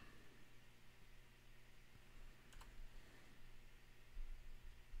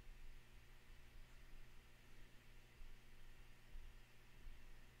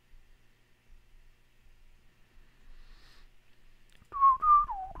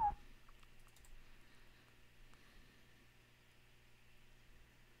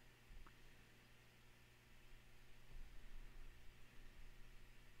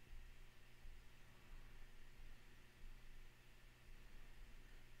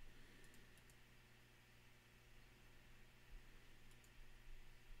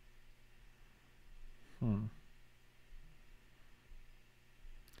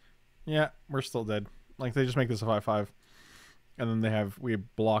 Yeah, we're still dead. Like, they just make this a 5-5. And then we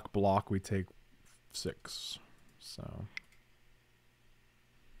block, we take 6. So.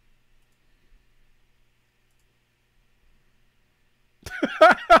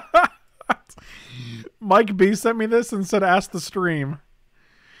 Mike B sent me this and said, ask the stream.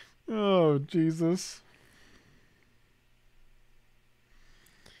 Oh, Jesus.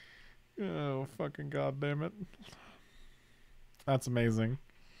 Oh, fucking goddamn it. That's amazing.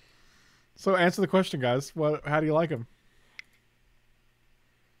 So answer the question, guys. How do you like him?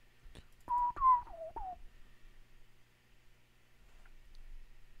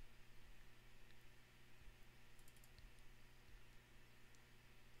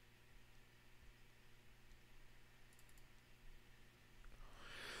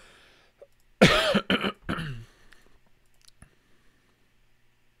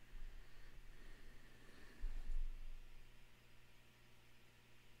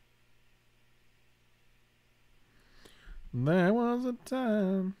 There was a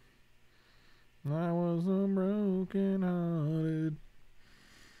time I was a broken hearted.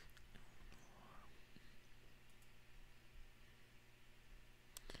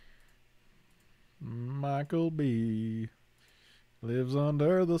 Michael B. lives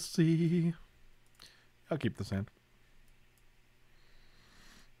under the sea. I'll keep this hand.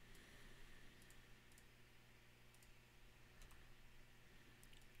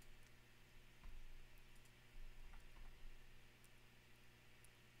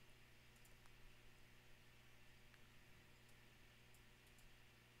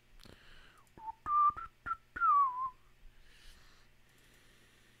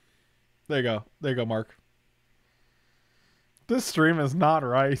 There you go. There you go, Mark. This stream is not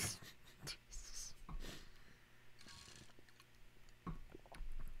right.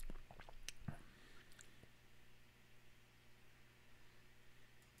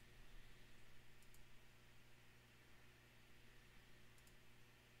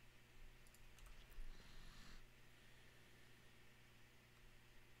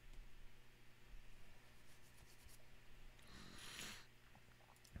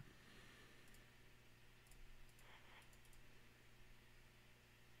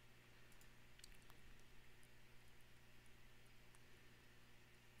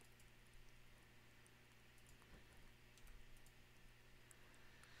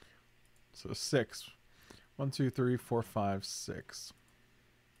 So 6. 1, 2, 3, 4, 5, 6.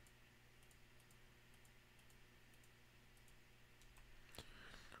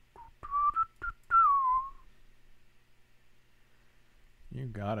 You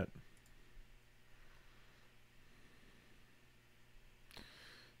got it.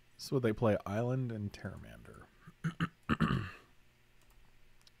 So they play Island and Terramander.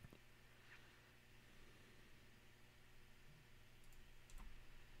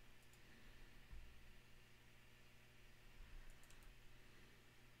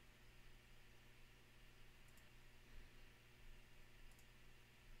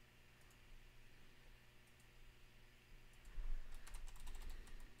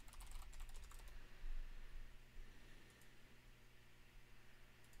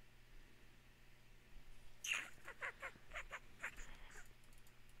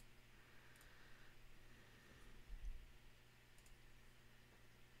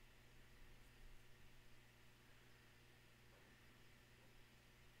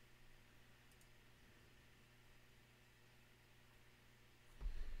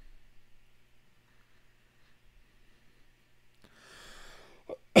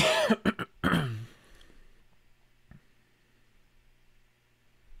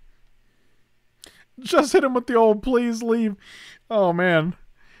 Just hit him with the old please leave. Oh man.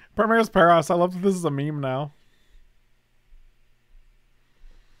 Primaris Paras, I love that this is a meme now.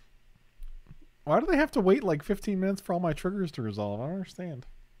 Why do they have to wait like 15 minutes for all my triggers to resolve? I don't understand.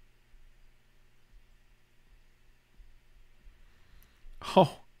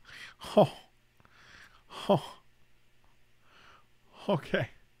 Oh. Oh. Oh. Okay.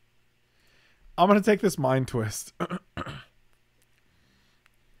 I'm going to take this mind twist.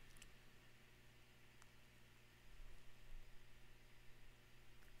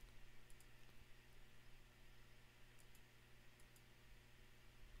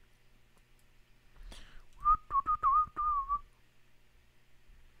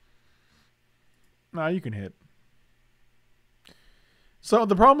 Nah, you can hit. So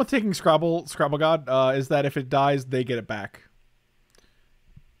the problem with taking Scrabble God, is that if it dies, they get it back.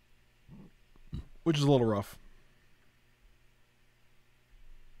 Which is a little rough.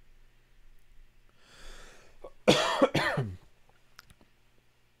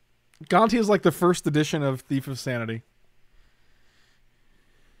 Gonti is like the first edition of Thief of Sanity.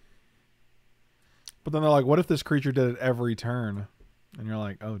 But then they're like, what if this creature did it every turn? And you're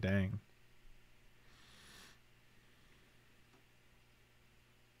like, oh, dang.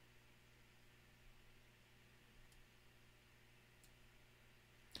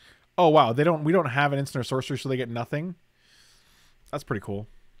 Oh, wow. We don't have an instant or sorcery, so they get nothing. That's pretty cool.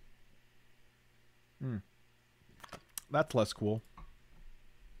 That's less cool.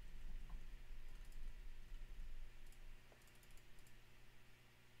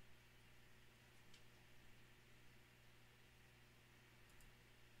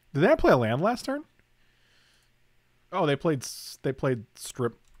 Did they not play a land last turn? Oh, they played Strippity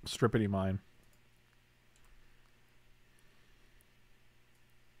Mine.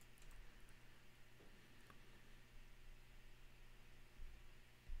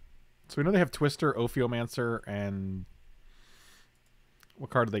 So we know they have Twister, Ophiomancer, and what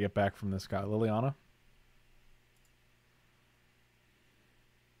card did they get back from this guy? Liliana?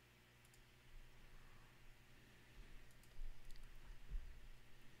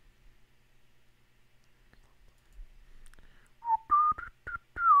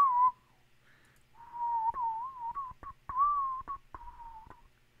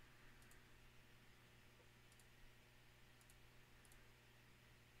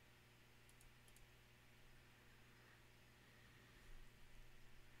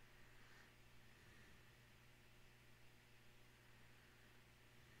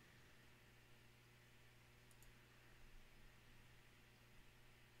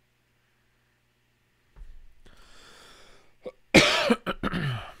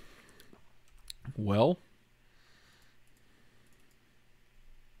 Well,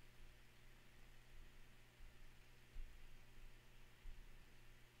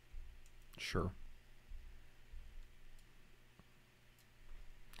 sure.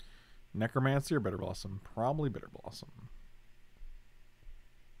 Necromancy or Bitter Blossom? Probably Bitter Blossom.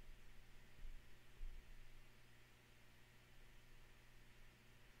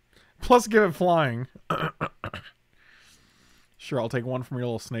 Plus give it flying. Sure, I'll take one from your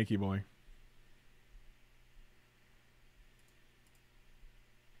little snaky boy.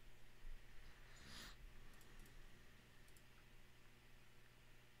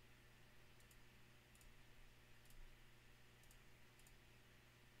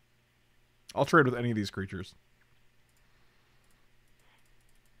 I'll trade with any of these creatures.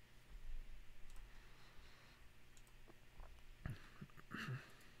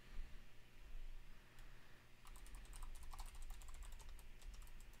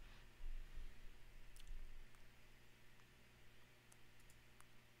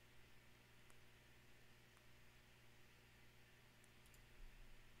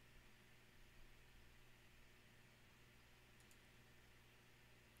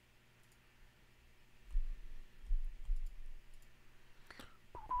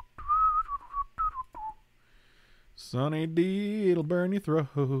 Sunny D, it'll burn your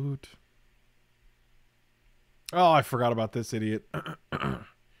throat. Oh, I forgot about this idiot.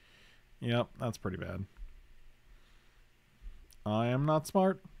 Yep, that's pretty bad. I am not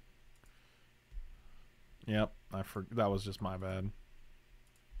smart. Yep, that was just my bad.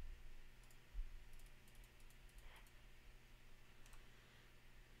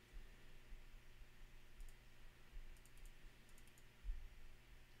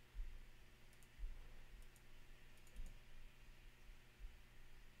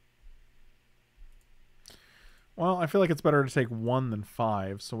 Well, I feel like it's better to take 1 than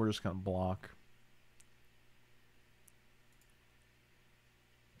 5, so we're just going to block.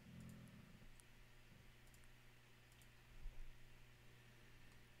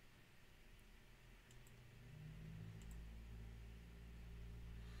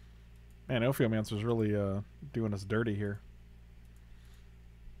 Man, Ophiomancer's really doing us dirty here.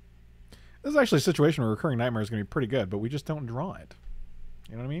 This is actually a situation where Recurring Nightmare is going to be pretty good, but we just don't draw it.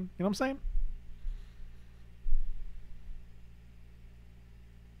 You know what I mean? You know what I'm saying?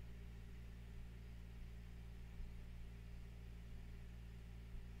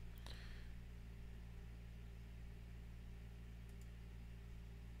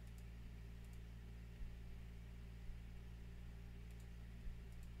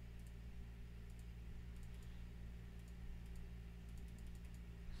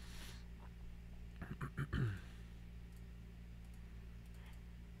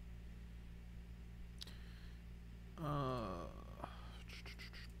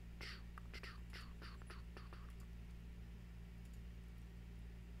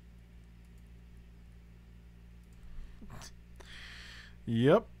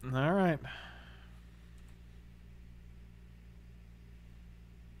 Yep. All right.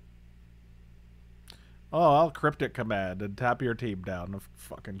 Oh, I'll Cryptic Command and tap your team down.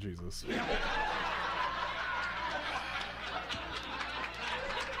 Fucking Jesus.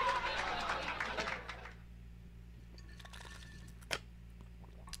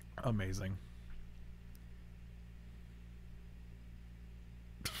 Amazing.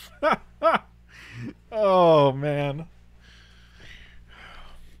 Oh man.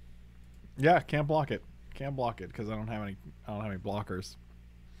 Yeah, can't block it. Can't block it because I don't have any. I don't have any blockers.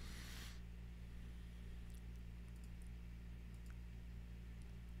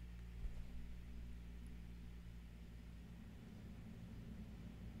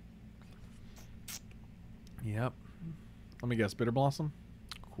 Yep. Let me guess. Bitter Blossom.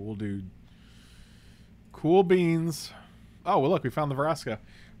 Cool dude. Cool beans. Oh well, look, we found the Vraska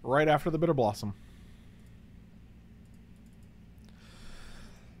right after the Bitter Blossom.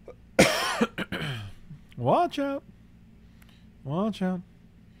 Watch out. Watch out.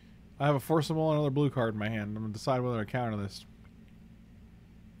 I have a forcible and another blue card in my hand. I'm going to decide whether to counter this.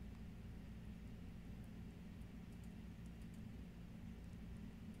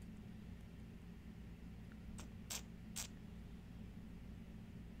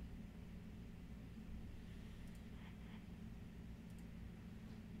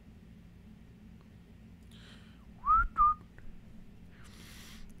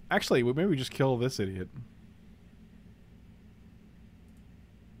 Actually, maybe we just kill this idiot.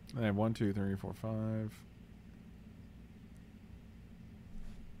 I have 1, 2, 3, 4, 5.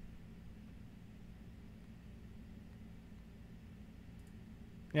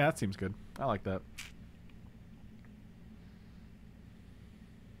 Yeah, that seems good. I like that.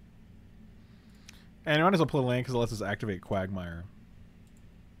 And I might as well play land because it lets us activate Quagmire.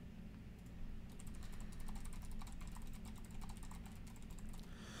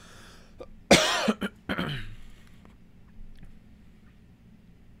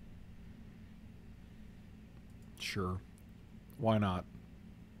 Sure. Why not?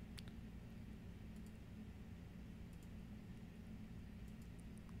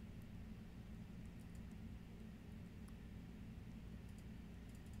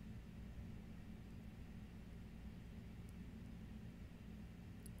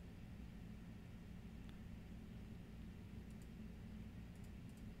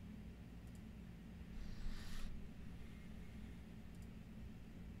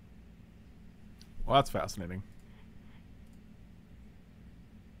 Well, that's fascinating.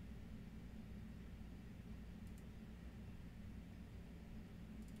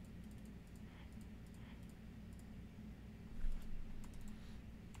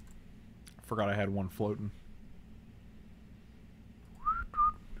 Forgot I had one floating.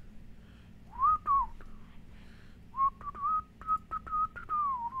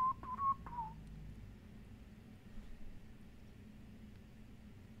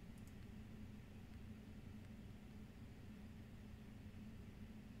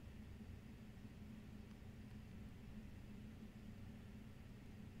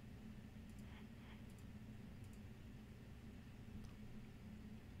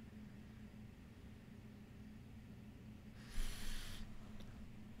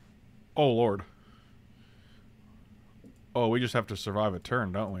 Oh, Lord. Oh, we just have to survive a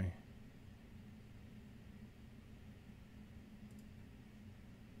turn, don't we?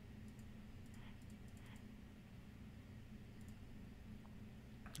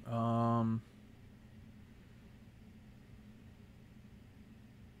 Um...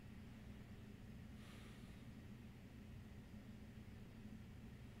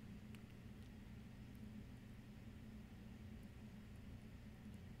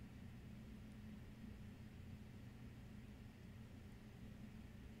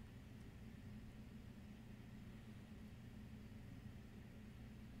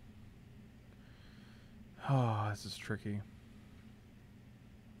 Oh, this is tricky.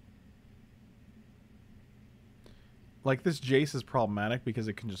 Like, this Jace is problematic because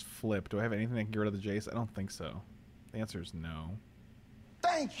it can just flip. Do I have anything that can get rid of the Jace? I don't think so. The answer is no.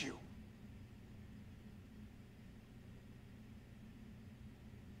 Thank you.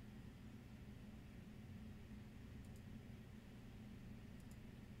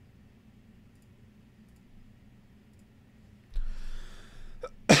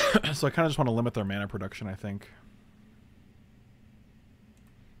 So I kind of just want to limit their mana production, I think.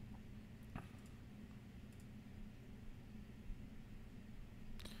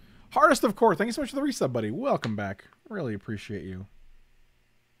 Hardest of Core, thank you so much for the resub, buddy. Welcome back. Really appreciate you.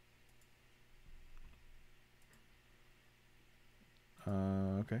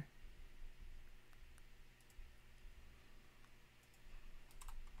 Okay.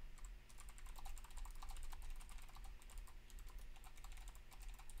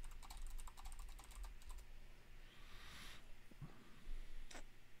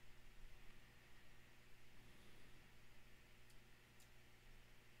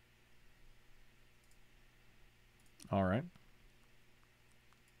 All right.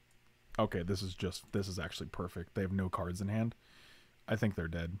 Okay, this is actually perfect. They have no cards in hand. I think they're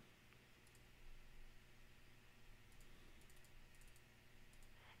dead.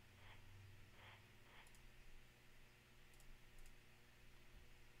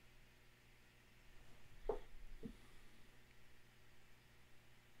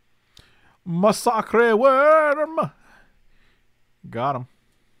 Massacre worm. Got him.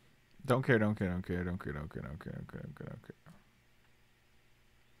 Don't care.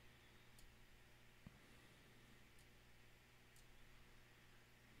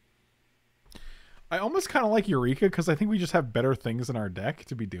 I almost kind of like Eureka because I think we just have better things in our deck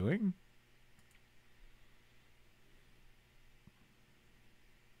to be doing.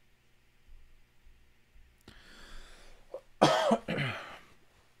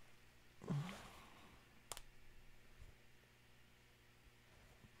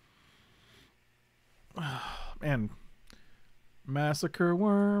 Man. Massacre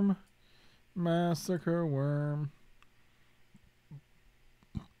worm. Massacre worm.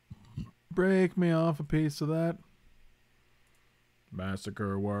 Break me off a piece of that.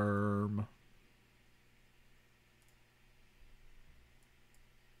 Massacre worm.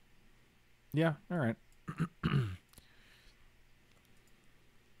 Yeah, all right.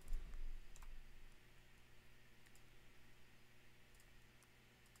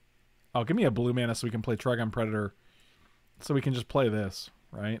 Oh, give me a blue mana so we can play Trigon Predator. So we can just play this,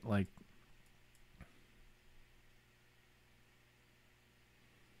 right? Like,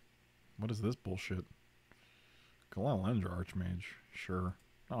 what is this bullshit? Galanlendra Archmage. Sure.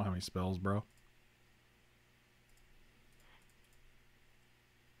 I don't have any spells, bro.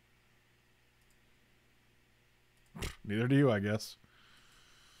 Neither do you, I guess.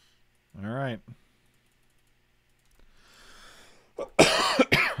 Alright.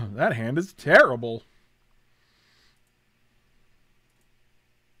 That hand is terrible.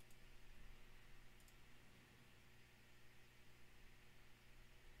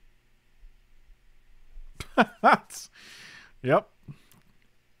 Yep.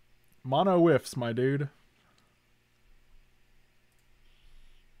 Mono whiffs, my dude.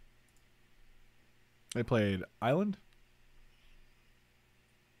 They played Island?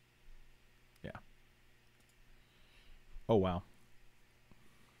 Yeah. Oh, wow.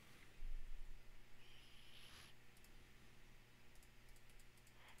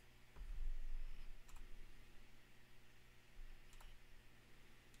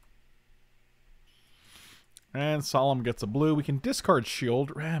 And Solemn gets a blue. We can discard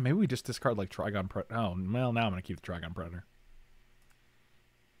Shield. Maybe we just discard like Trigon Predator. Oh, well, now I'm going to keep the Trigon Predator.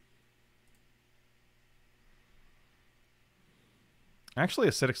 Actually,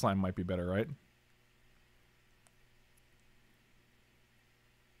 Acidic Slime might be better, right?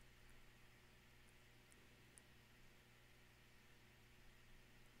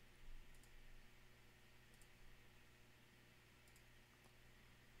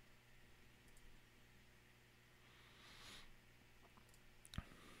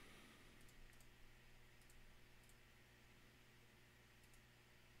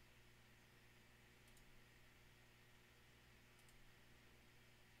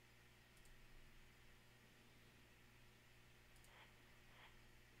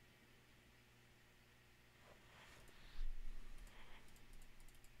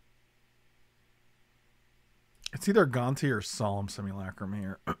 It's either Gonti or Solemn Simulacrum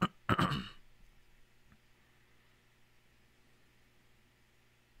here.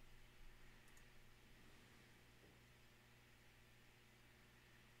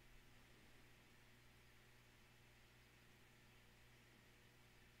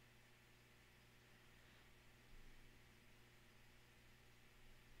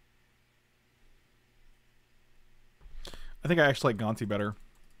 I think I actually like Gonti better.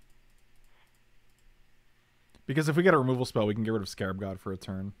 Because if we get a removal spell, we can get rid of Scarab God for a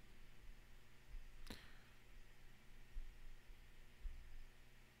turn.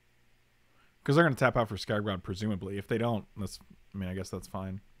 Because they're going to tap out for Scarab God, presumably. If they don't, that's, I mean, I guess that's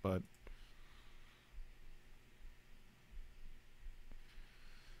fine. But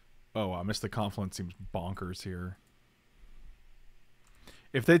oh, Mystic Confluence seems bonkers here.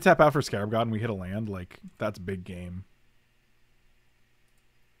 If they tap out for Scarab God and we hit a land, like, that's big game.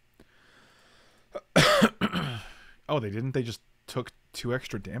 Oh, they didn't? They just took 2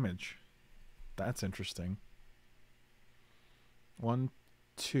 extra damage. That's interesting. 1,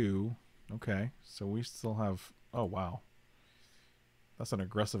 2. Okay, so we still have... Oh, wow. That's an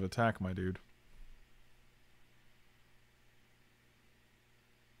aggressive attack, my dude.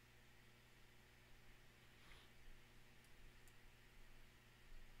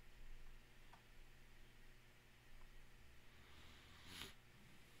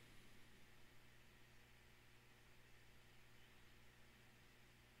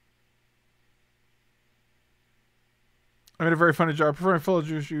 I made a very funny job. Preferring full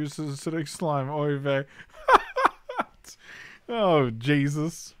juice use as acidic slime. Oy vey. Oh,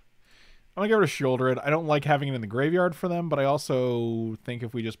 Jesus. I'm gonna give it a shoulder it. I don't like having it in the graveyard for them, but I also think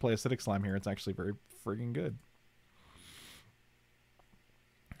if we just play acidic slime here, it's actually very friggin' good.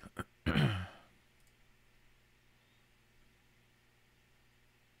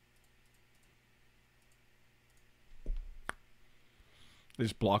 They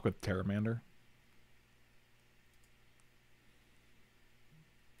just block with Terramander.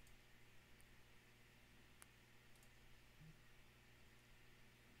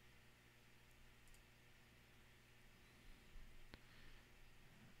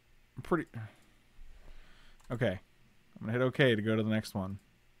 Pretty okay. I'm gonna hit OK to go to the next one.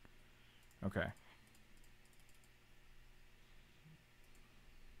 Okay.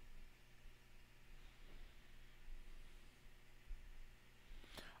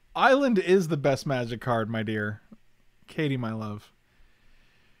 Island is the best Magic card, my dear. Katie, my love.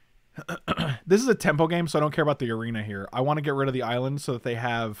 This is a tempo game, so I don't care about the arena here. I want to get rid of the island so that they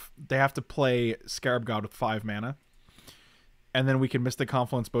have to play Scarab God with 5 mana. And then we can Mystic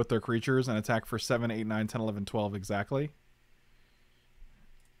Confluence both their creatures and attack for 7, 8, 9, 10, 11, 12 exactly.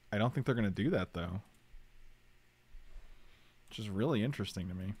 I don't think they're going to do that, though. Which is really interesting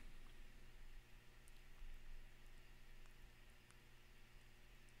to me.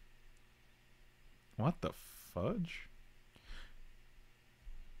 What the fudge?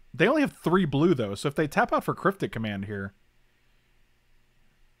 They only have 3 blue, though, so if they tap out for Cryptic Command here,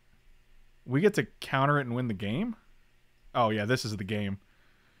 we get to counter it and win the game? Oh, yeah, this is the game.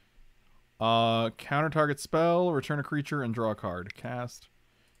 Counter target spell, return a creature, and draw a card. Cast.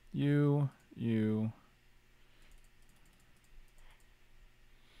 You.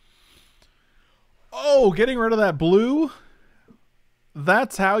 Oh, getting rid of that blue?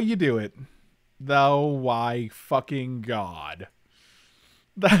 That's how you do it. Though, why fucking God.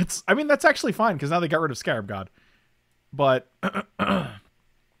 I mean, that's actually fine, because now they got rid of Scarab God. But,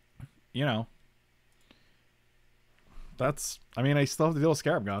 you know. I mean, I still have to deal with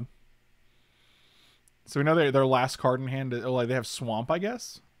Scarab God. So we know their last card in hand, like they have Swamp, I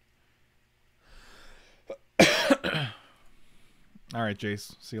guess. All right,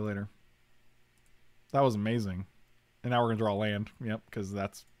 Jace. See you later. That was amazing. And now we're gonna draw land. Yep, because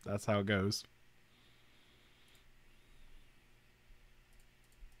that's how it goes.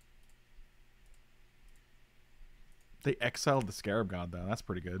 They exiled the Scarab God, though. That's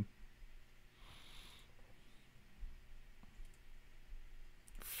pretty good.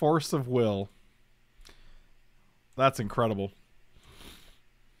 Force of Will. That's incredible.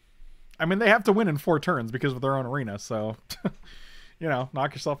 I mean, they have to win in 4 turns because of their own arena, so... you know,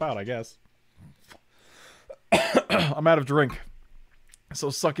 knock yourself out, I guess. I'm out of drink.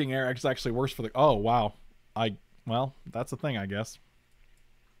 So sucking air is actually worse for the... Oh, wow. Well, that's a thing, I guess.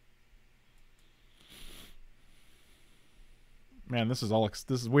 Man, this is all...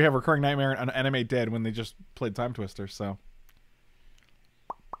 we have Recurring Nightmare and Animate Dead when they just played Time Twister, so...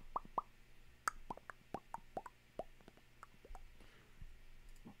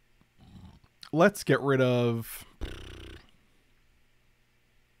 Let's get rid of...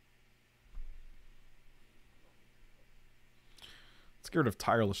 Let's get rid of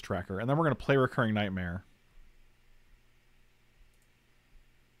Tireless Tracker. And then we're going to play Recurring Nightmare.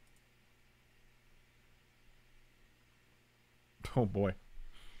 Oh boy.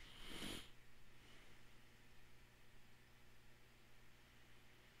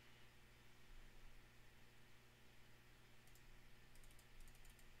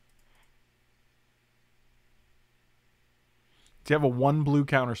 Do you have a 1 blue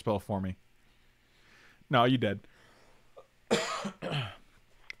counterspell for me? No, you did.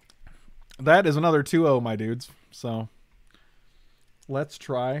 That is another 2-0, my dudes. So, let's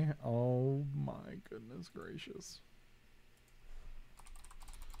try. Oh my goodness gracious.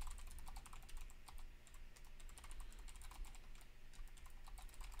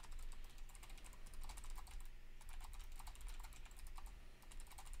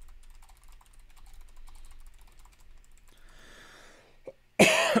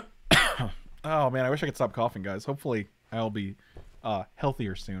 Oh man, I wish I could stop coughing, guys. Hopefully I'll be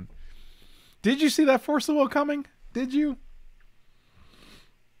healthier soon. Did you see that Force of Will coming? Did you?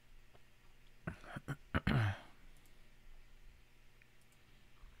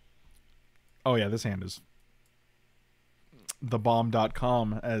 Oh yeah, this hand is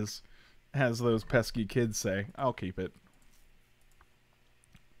thebomb.com, as those pesky kids say. I'll keep it.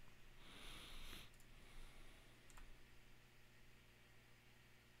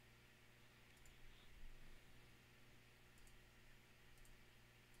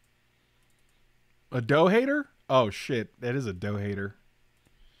 A dough hater? Oh, shit. That is a dough hater.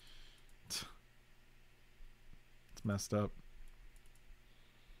 It's messed up.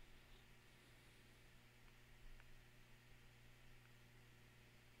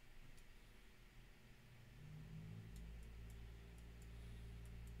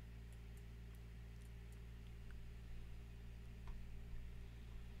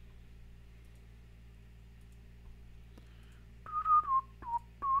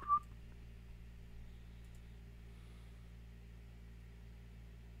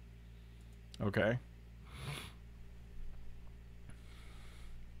 Okay.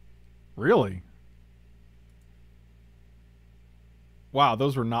 Really? Wow,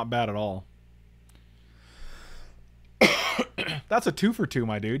 those were not bad at all. That's a 2 for 2,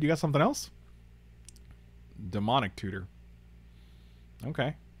 my dude. You got something else? Demonic tutor.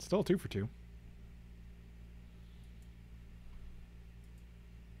 Okay. Still a 2 for 2.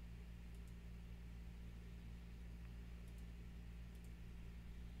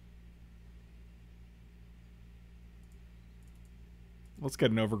 Let's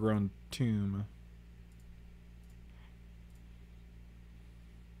get an overgrown tomb.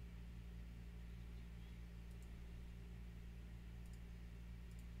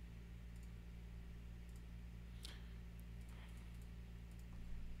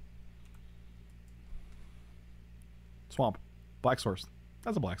 Swamp. Black source.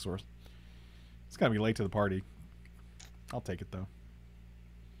 That's a black source. It's gotta be late to the party. I'll take it though.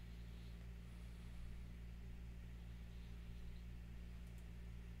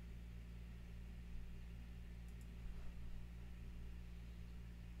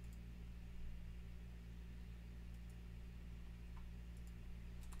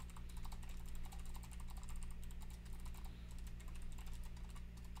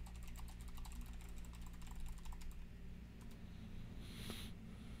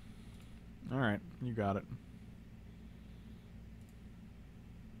 Alright, you got it.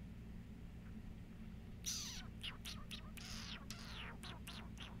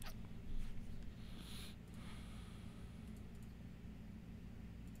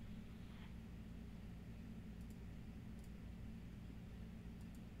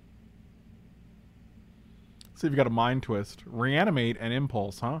 See if you got a mind twist. Reanimate and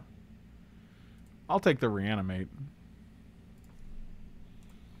impulse, huh? I'll take the reanimate.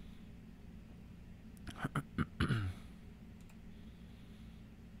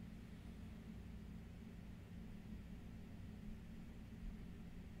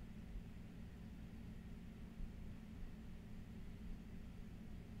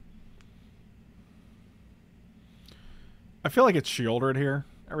 I feel like it's shielded here.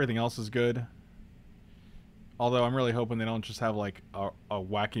 Everything else is good. Although I'm really hoping they don't just have like a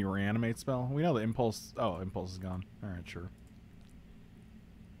wacky reanimate spell. We know the impulse. Oh, impulse is gone. Alright, sure.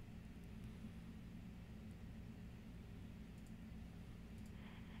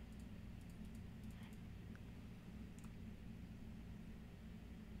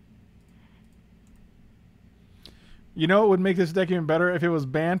 You know what would make this deck even better? If it was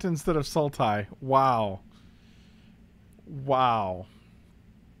Bant instead of Sultai. Wow. Wow.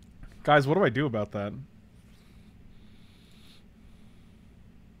 Guys, what do I do about that?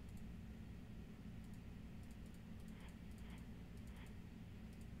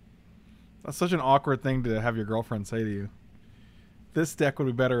 That's such an awkward thing to have your girlfriend say to you. This deck would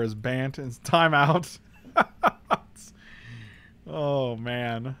be better as Bant and timeout. Oh,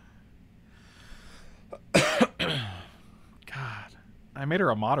 man. God. I made her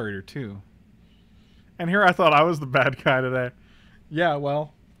a moderator, too. And here I thought I was the bad guy today. Yeah,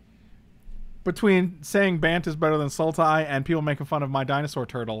 well. Between saying Bant is better than Sultai and people making fun of my dinosaur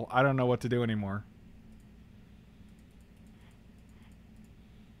turtle, I don't know what to do anymore.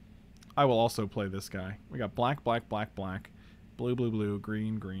 I will also play this guy. We got black, black, black, black. Blue, blue, blue.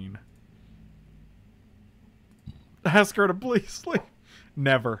 Green, green. Ask her to please sleep.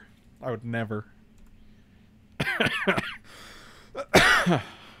 Never. I would never.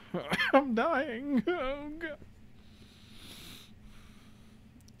 I'm dying. Oh, God.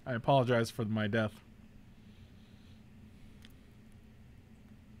 I apologize for my death.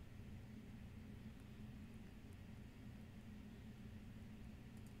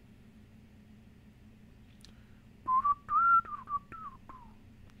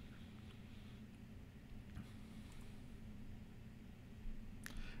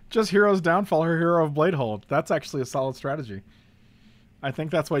 Just Hero's Downfall, her Hero of Bladehold. That's actually a solid strategy. I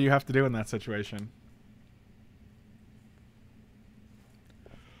think that's what you have to do in that situation.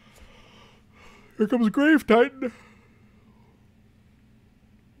 Here comes Grave Titan.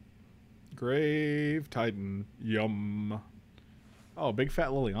 Grave Titan. Yum. Oh, big fat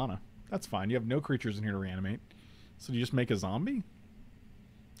Liliana. That's fine. You have no creatures in here to reanimate. So do you just make a zombie?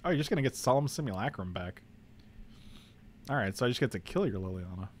 Oh, you're just going to get Solemn Simulacrum back. Alright, so I just get to kill your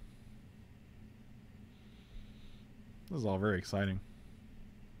Liliana. This is all very exciting.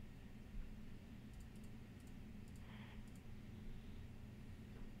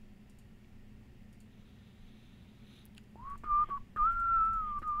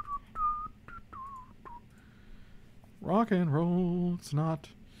 Rock and roll, it's not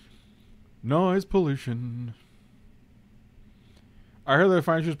noise pollution. I heard they're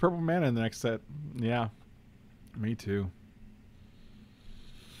finally choose purple mana in the next set. Yeah, me too.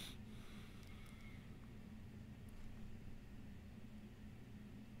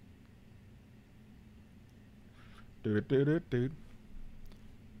 Dude.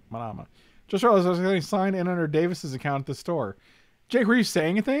 Manama. Just realized I was going to sign in under Davis's account at the store. Jake, were you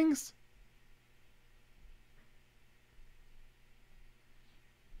saying things?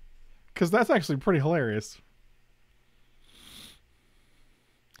 Because that's actually pretty hilarious.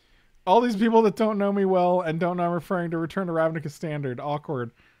 All these people that don't know me well and don't know I'm referring to Return to Ravnica Standard.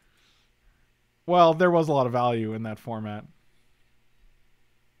 Awkward. Well, there was a lot of value in that format.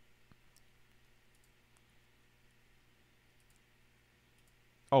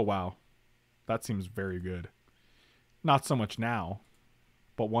 Oh, wow. That seems very good. Not so much now,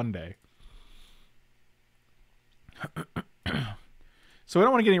 but one day. So we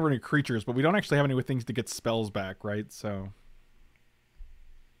don't want to get any rid of creatures, but we don't actually have any things to get spells back, right? So...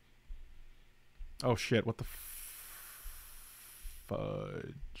 Oh shit, what the fudge.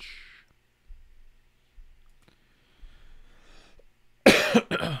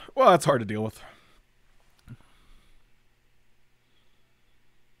 Well, that's hard to deal with.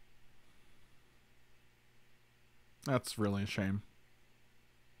 That's really a shame.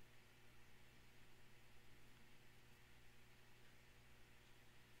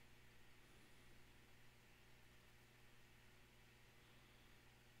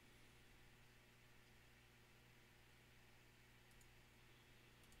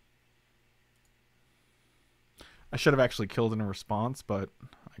 I should have actually killed in response, but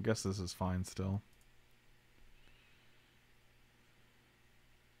I guess this is fine still.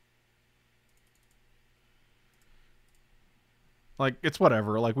 Like, it's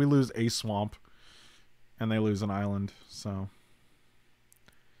whatever. Like, we lose a swamp, and they lose an island, so...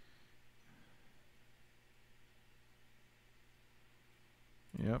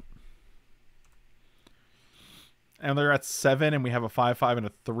 Yep. And they're at 7, and we have a 5/5 and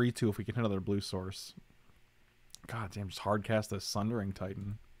a 3/2 if we can hit another blue source. God damn, just hard cast a Sundering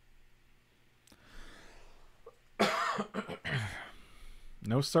Titan.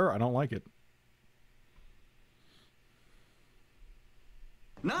 No, sir, I don't like it.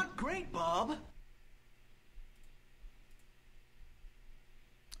 Not great, Bob.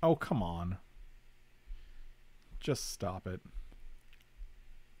 Oh, come on. Just stop it.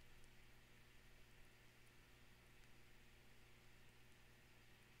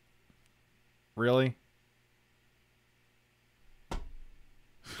 Really?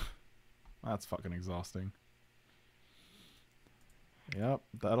 That's fucking exhausting. Yep,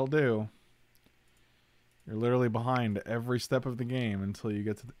 that'll do. You're literally behind every step of the game until you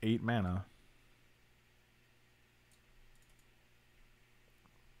get to the 8 mana.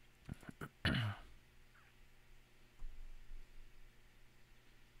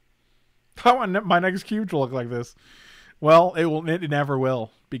 I want my next cube to look like this. Well, it never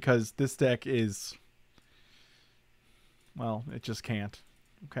will, because this deck is... Well, it just can't.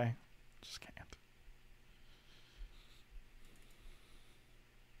 Okay? Just can't.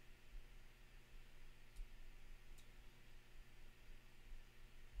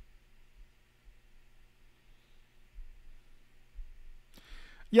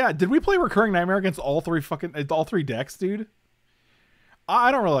 Yeah, did we play Recurring Nightmare against all three decks, dude?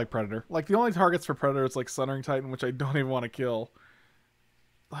 I don't really like Predator. Like, the only targets for Predator is like Sundering Titan, which I don't even want to kill.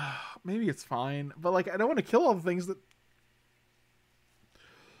 Maybe it's fine, but like, I don't want to kill all the things that...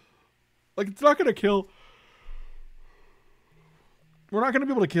 Like, it's not going to kill... We're not going to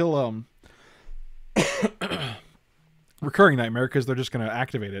be able to kill Recurring Nightmare because they're just going to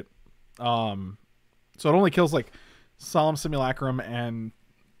activate it. So it only kills like Solemn Simulacrum and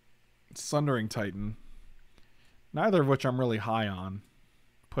Sundering Titan. Neither of which I'm really high on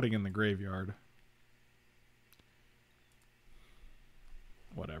putting in the graveyard.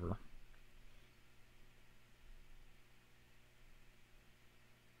 Whatever.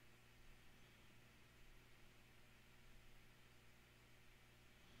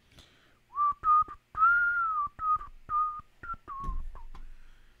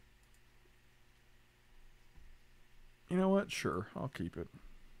 You know what? Sure, I'll keep it.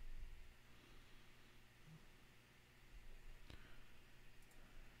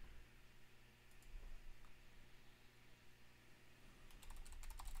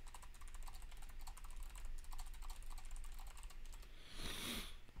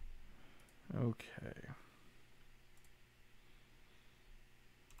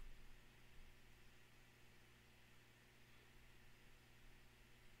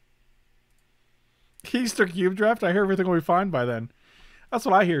 Keister Cube Draft. I hear everything will be fine by then. That's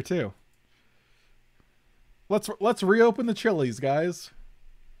what I hear too. Let's reopen the Chili's, guys.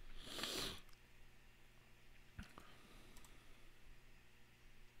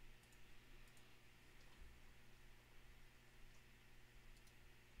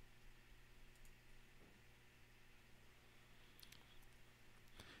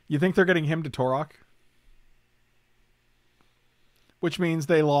 You think they're getting him to Torok? Which means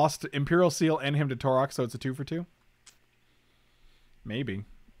they lost Imperial Seal and him to Torok, so it's a 2 for 2? Maybe.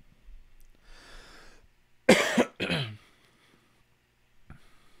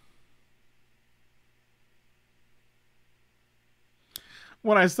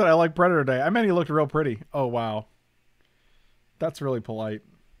 When I said I like Predator Day, I meant he looked real pretty. Oh, wow. That's really polite.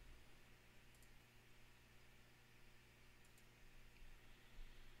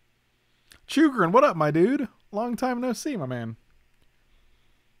 Chugrin, what up, my dude? Long time no see, my man.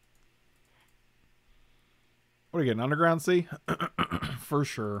 What are you getting, Underground Sea? For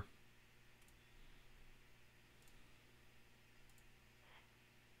sure.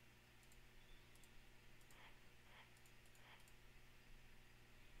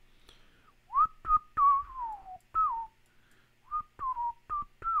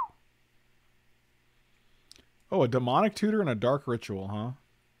 Oh, a demonic tutor and a dark ritual, huh?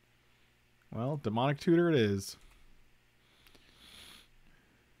 Well, demonic tutor it is.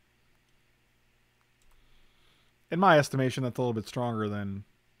 In my estimation, that's a little bit stronger than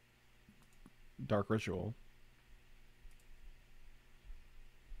dark ritual.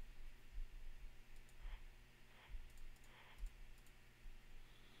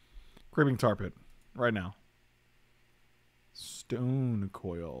 Cribbing tar pit. Right now. Stone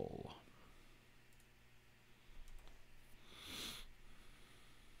coil.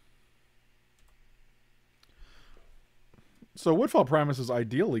 So Woodfall Primus is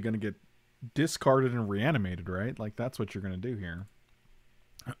ideally going to get discarded and reanimated, right? Like, that's what you're going to do here.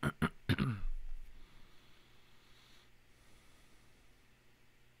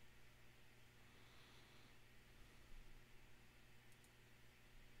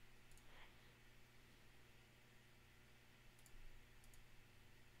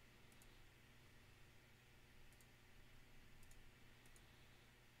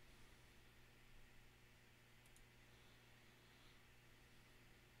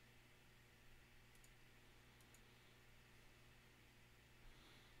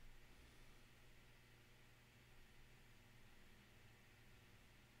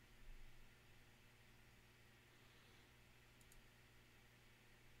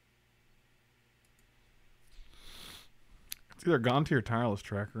 It's either Gonti or Tireless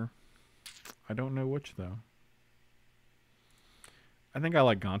Tracker. I don't know which, though. I think I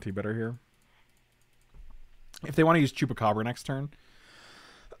like Gonti better here. If they want to use Chupacabra next turn,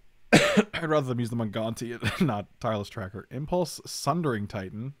 I'd rather them use them on Gonti and not Tireless Tracker. Impulse Sundering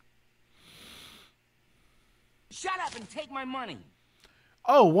Titan. Shut up and take my money.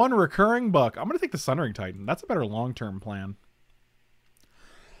 Oh, one recurring buck. I'm going to take the Sundering Titan. That's a better long-term plan.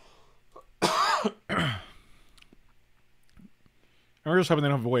 And we're just hoping they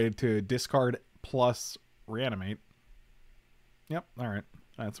don't have a way to discard plus reanimate. Yep, alright.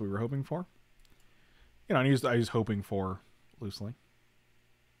 That's what we were hoping for. You know, I use hoping for loosely.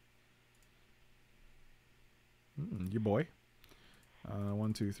 Your boy.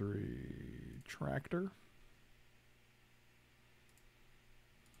 1, 2, 3. Tractor.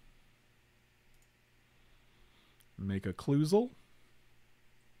 Make a Cluzel.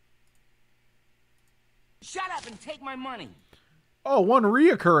 Shut up and take my money. Oh, one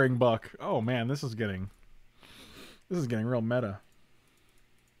reoccurring buck. Oh man, this is getting real meta.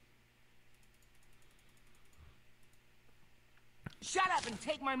 Shut up and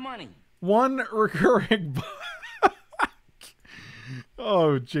take my money. One recurring buck.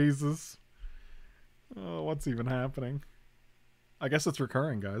 Oh Jesus. Oh, what's even happening? I guess it's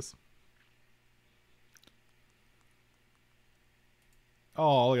recurring, guys.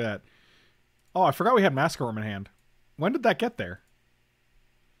 Oh, look at that. Oh, I forgot we had Massacre Worm in hand. When did that get there?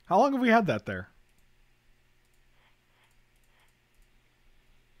 How long have we had that there?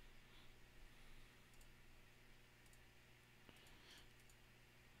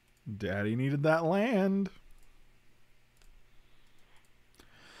 Daddy needed that land.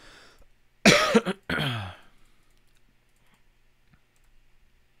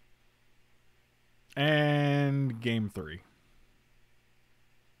 And game 3.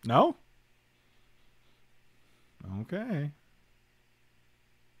 No? Okay.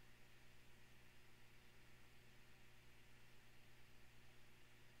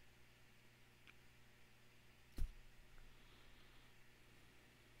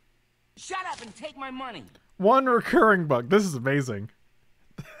 Shut up and take my money. One recurring bug. This is amazing.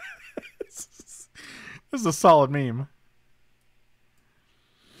 This is a solid meme.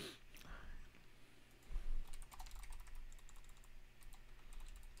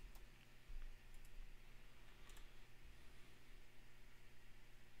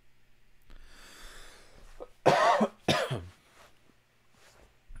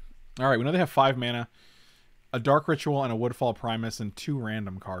 All right, we know they have 5 mana, a Dark Ritual, and a Woodfall Primus, and 2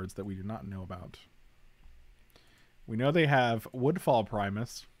 random cards that we do not know about. We know they have Woodfall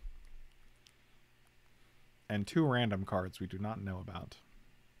Primus and 2 random cards we do not know about.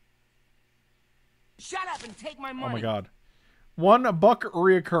 Shut up and take my money. Oh my god. 1 buck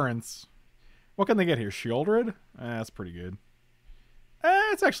reoccurrence. What can they get here? Shieldred? That's pretty good.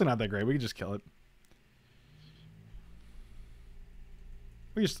 It's actually not that great. We can just kill it.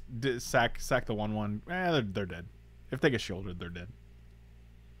 We just sack the 1/1. They're dead. If they get shielded, they're dead.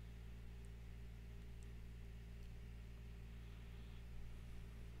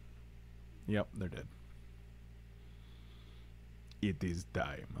 Yep, they're dead. It is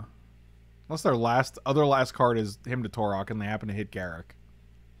time. Unless their other last card is him to Torok and they happen to hit Garrick.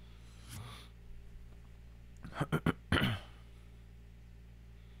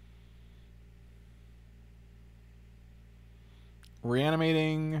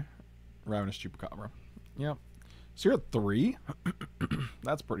 Reanimating Ravenous Chupacabra. Yep. So you're at 3.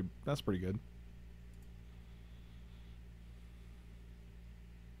 That's pretty good.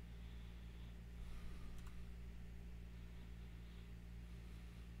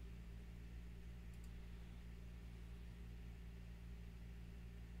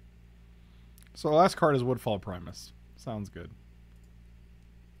 So the last card is Woodfall Primus. Sounds good.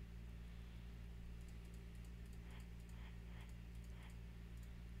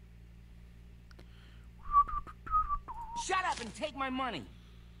 Shut up and take my money.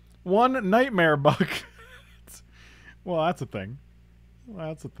 1 Nightmare Bug. Well, that's a thing.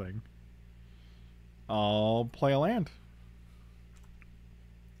 That's a thing. I'll play a land.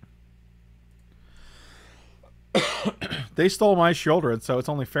 They stole my Shieldred, so it's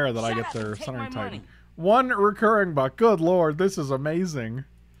only fair that I get their Sundering Titan. 1 recurring buck. Good lord, this is amazing.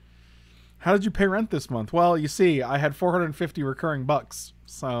 How did you pay rent this month? Well, you see, I had 450 recurring bucks,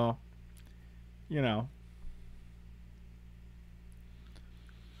 so, you know.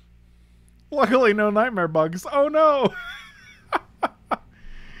 Luckily, no Nightmare Bugs. Oh, no!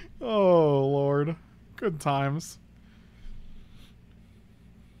 Oh, lord. Good times.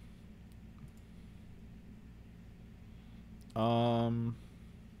 One,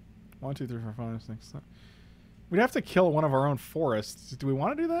 two, three, four, five, six, seven. We'd have to kill one of our own forests. Do we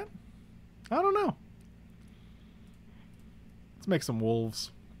want to do that? I don't know. Let's make some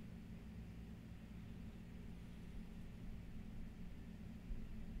wolves.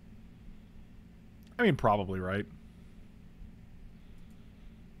 I mean, probably, right?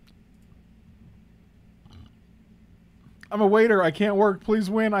 I'm a waiter. I can't work. Please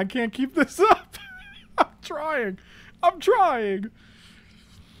win. I can't keep this up. I'm trying. I'm trying.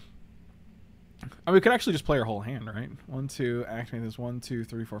 I mean, we could actually just play our whole hand, right? 1, 2, activate this. 1, 2,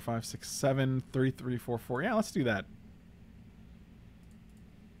 3, 4, 5, 6, 7, 3, 3, 4, 4. Yeah, let's do that.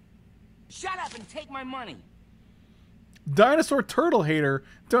 Shut up and take my money. Dinosaur Turtle Hater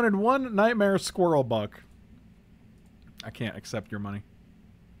donated 1 Nightmare Squirrel Buck. I can't accept your money.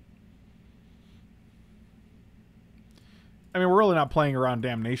 I mean, we're really not playing around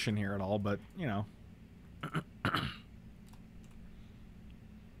Damnation here at all, but, you know.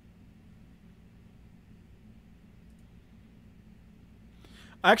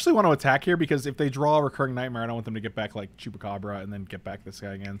 I actually want to attack here because if they draw a recurring Nightmare, I don't want them to get back like Chupacabra and then get back this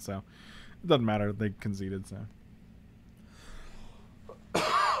guy again, so it doesn't matter. They conceded, so.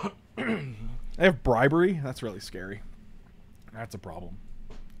 They have bribery? That's really scary. That's a problem.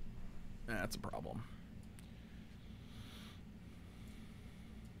 That's a problem.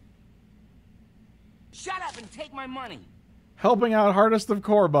 Shut up and take my money. Helping out Hardest of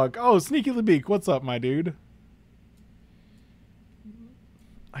Korbuck. Oh, Sneaky Lebeek, what's up, my dude?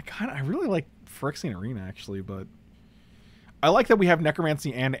 I really like Phyrexian Arena, actually, but I like that we have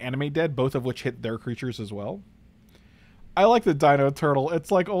Necromancy and Animate Dead, both of which hit their creatures as well. I like the Dino Turtle.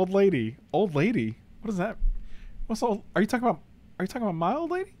 It's like Old Lady. Old Lady? What is that? What's old? Are you talking about my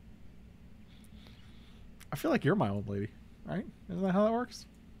old lady? I feel like you're my old lady, right? Isn't that how that works?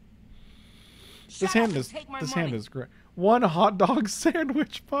 This hand is great. 1 hot dog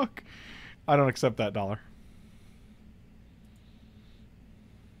sandwich buck. I don't accept that dollar.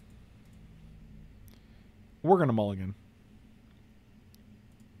 We're gonna mulligan.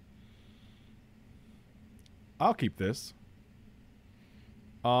 I'll keep this.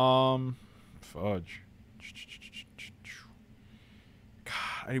 Fudge.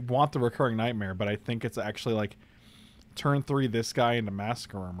 God, I want the recurring nightmare, but I think it's actually like turn 3 this guy into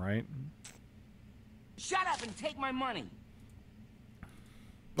Massacre Room, right? Shut up and take my money.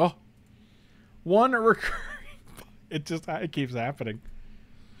 Oh. One recurring. It keeps happening.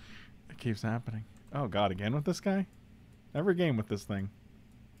 It keeps happening. Oh god, again with this guy? Every game with this thing.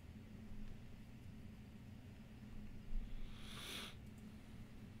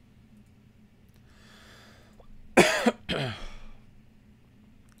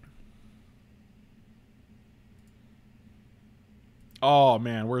 Oh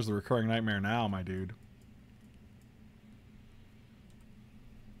man, where's the recurring nightmare now, my dude?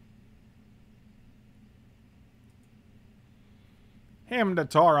 Him to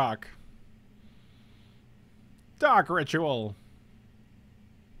Torok. Dark Ritual.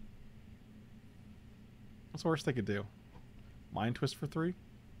 What's the worst they could do? Mind Twist for 3?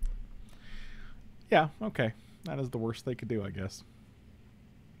 Yeah, okay. That is the worst they could do, I guess.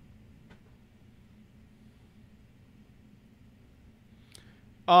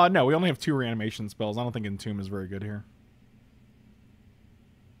 No, we only have 2 reanimation spells. I don't think Entomb is very good here.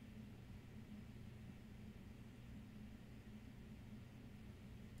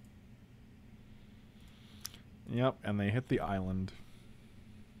 Yep, and they hit the island.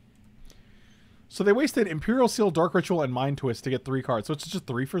 So they wasted Imperial Seal, Dark Ritual, and Mind Twist to get 3 cards. So it's just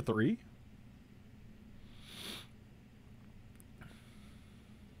 3 for 3?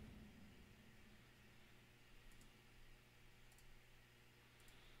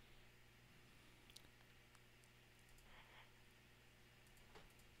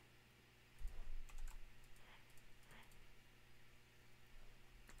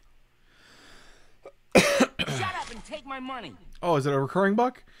 Shut up and take my money. Oh, is it a recurring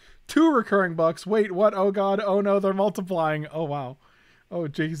buck? 2 recurring bucks. Wait, what? Oh god. Oh no, they're multiplying. Oh wow. Oh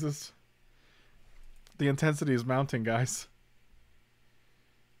Jesus. The intensity is mounting, guys.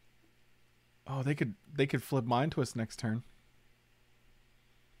 Oh, they could flip Mind Twist next turn.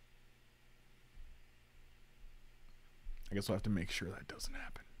 I guess we'll have to make sure that doesn't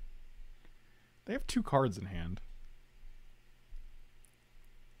happen. They have 2 cards in hand.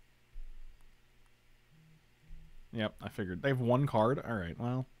 Yep, I figured. They have 1 card? Alright,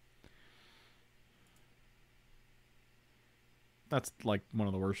 well. That's like one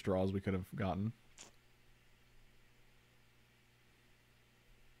of the worst draws we could have gotten.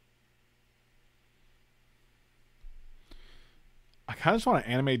 I kind of just want to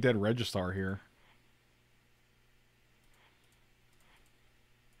animate Dead Registar here.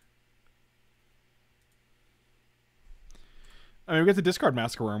 I mean, we get to discard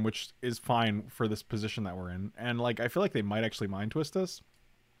Massacre Worm, which is fine for this position that we're in. And, like, I feel like they might actually Mind Twist us.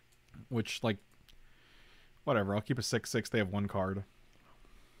 Which, like, whatever. I'll keep a 6/6. They have 1 card.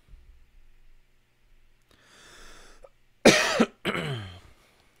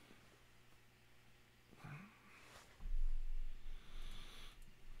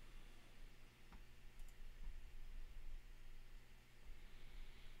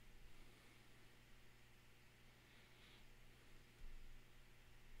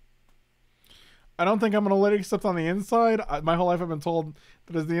 I don't think I'm going to let it except on the inside. My whole life I've been told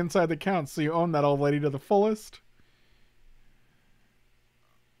that it's the inside that counts, so you own that old lady to the fullest.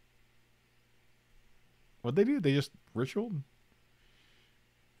 What'd they do? They just ritualed?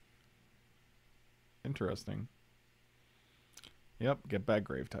 Interesting. Yep, get back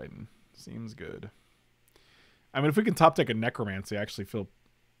Grave Titan. Seems good. I mean, if we can top deck a Necromancy, I actually feel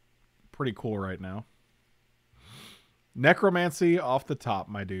pretty cool right now. Necromancy off the top,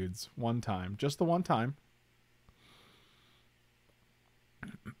 my dudes. 1 time. Just the 1 time.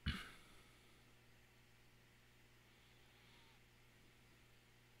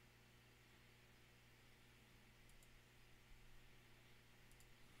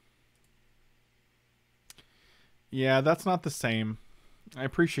 Yeah, that's not the same. I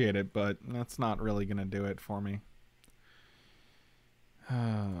appreciate it, but that's not really going to do it for me.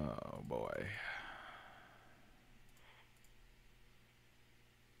 Oh, boy.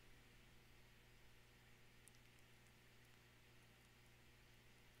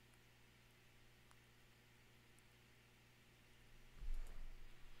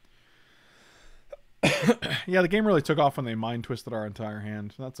 Yeah, the game really took off when they Mind Twisted our entire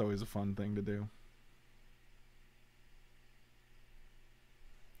hand. That's always a fun thing to do.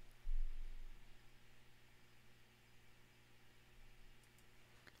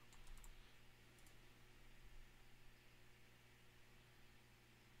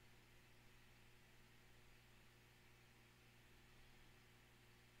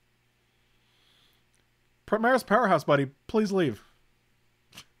 Primaris Powerhouse, buddy. Please leave.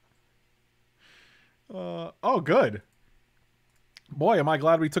 Oh, good. Boy, am I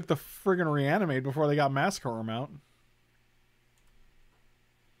glad we took the friggin' reanimate before they got Massacre Worm out.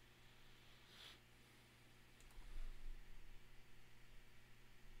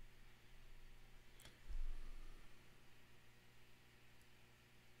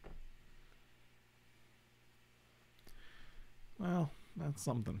 Well, that's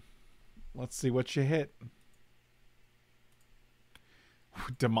something. Let's see what you hit.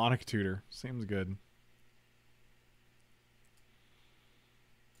 Demonic Tutor. Seems good.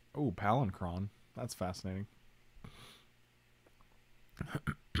 Oh, Palancron. That's fascinating.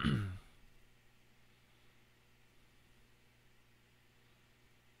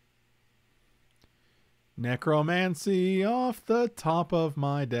 Necromancy off the top of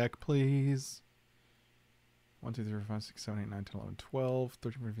my deck, please. 1, 2, 3, 4, 5, 6, 7, 8, 9, 10, 11, 12,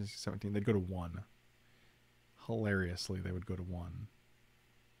 13, 14, 15, 16, 17. They'd go to 1. Hilariously, they would go to 1.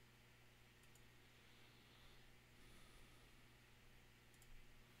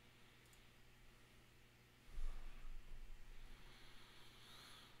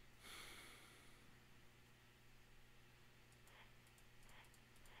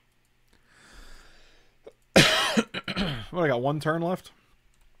 What, I got 1 turn left?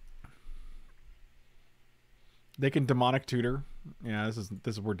 They can demonic tutor. Yeah, this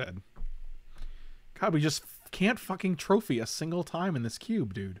is we're dead. God, we just can't fucking trophy a single time in this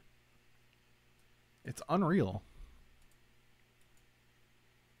cube, dude. It's unreal.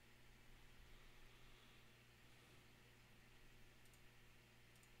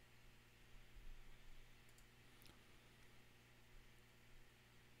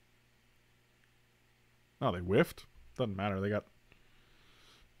 Oh, they whiffed? Doesn't matter. They got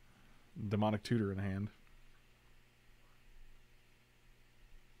demonic tutor in hand.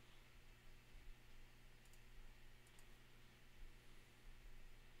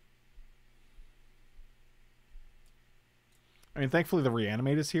 I mean, thankfully the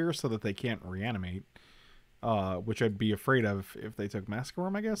reanimate is here so that they can't reanimate, which I'd be afraid of if they took Massacre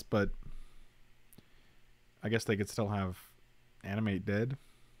Worm, I guess, but I guess they could still have animate dead.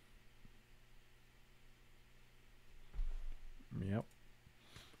 Yep.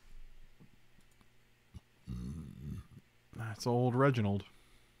 That's old Reginald.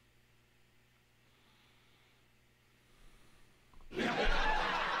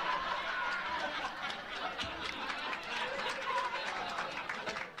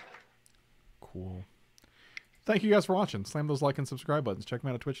 Cool. Thank you guys for watching. Slam those like and subscribe buttons. Check me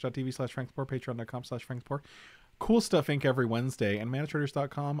out at twitch.tv/FrankLepore, patreon.com/FrankLepore. Cool Stuff Inc. every Wednesday, and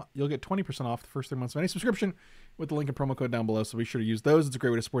manatraders.com. You'll get 20% off the first 3 months of any subscription with the link and promo code down below, so be sure to use those. It's a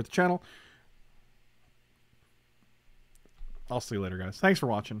great way to support the channel. I'll see you later, guys. Thanks for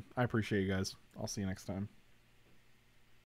watching. I appreciate you guys. I'll see you next time.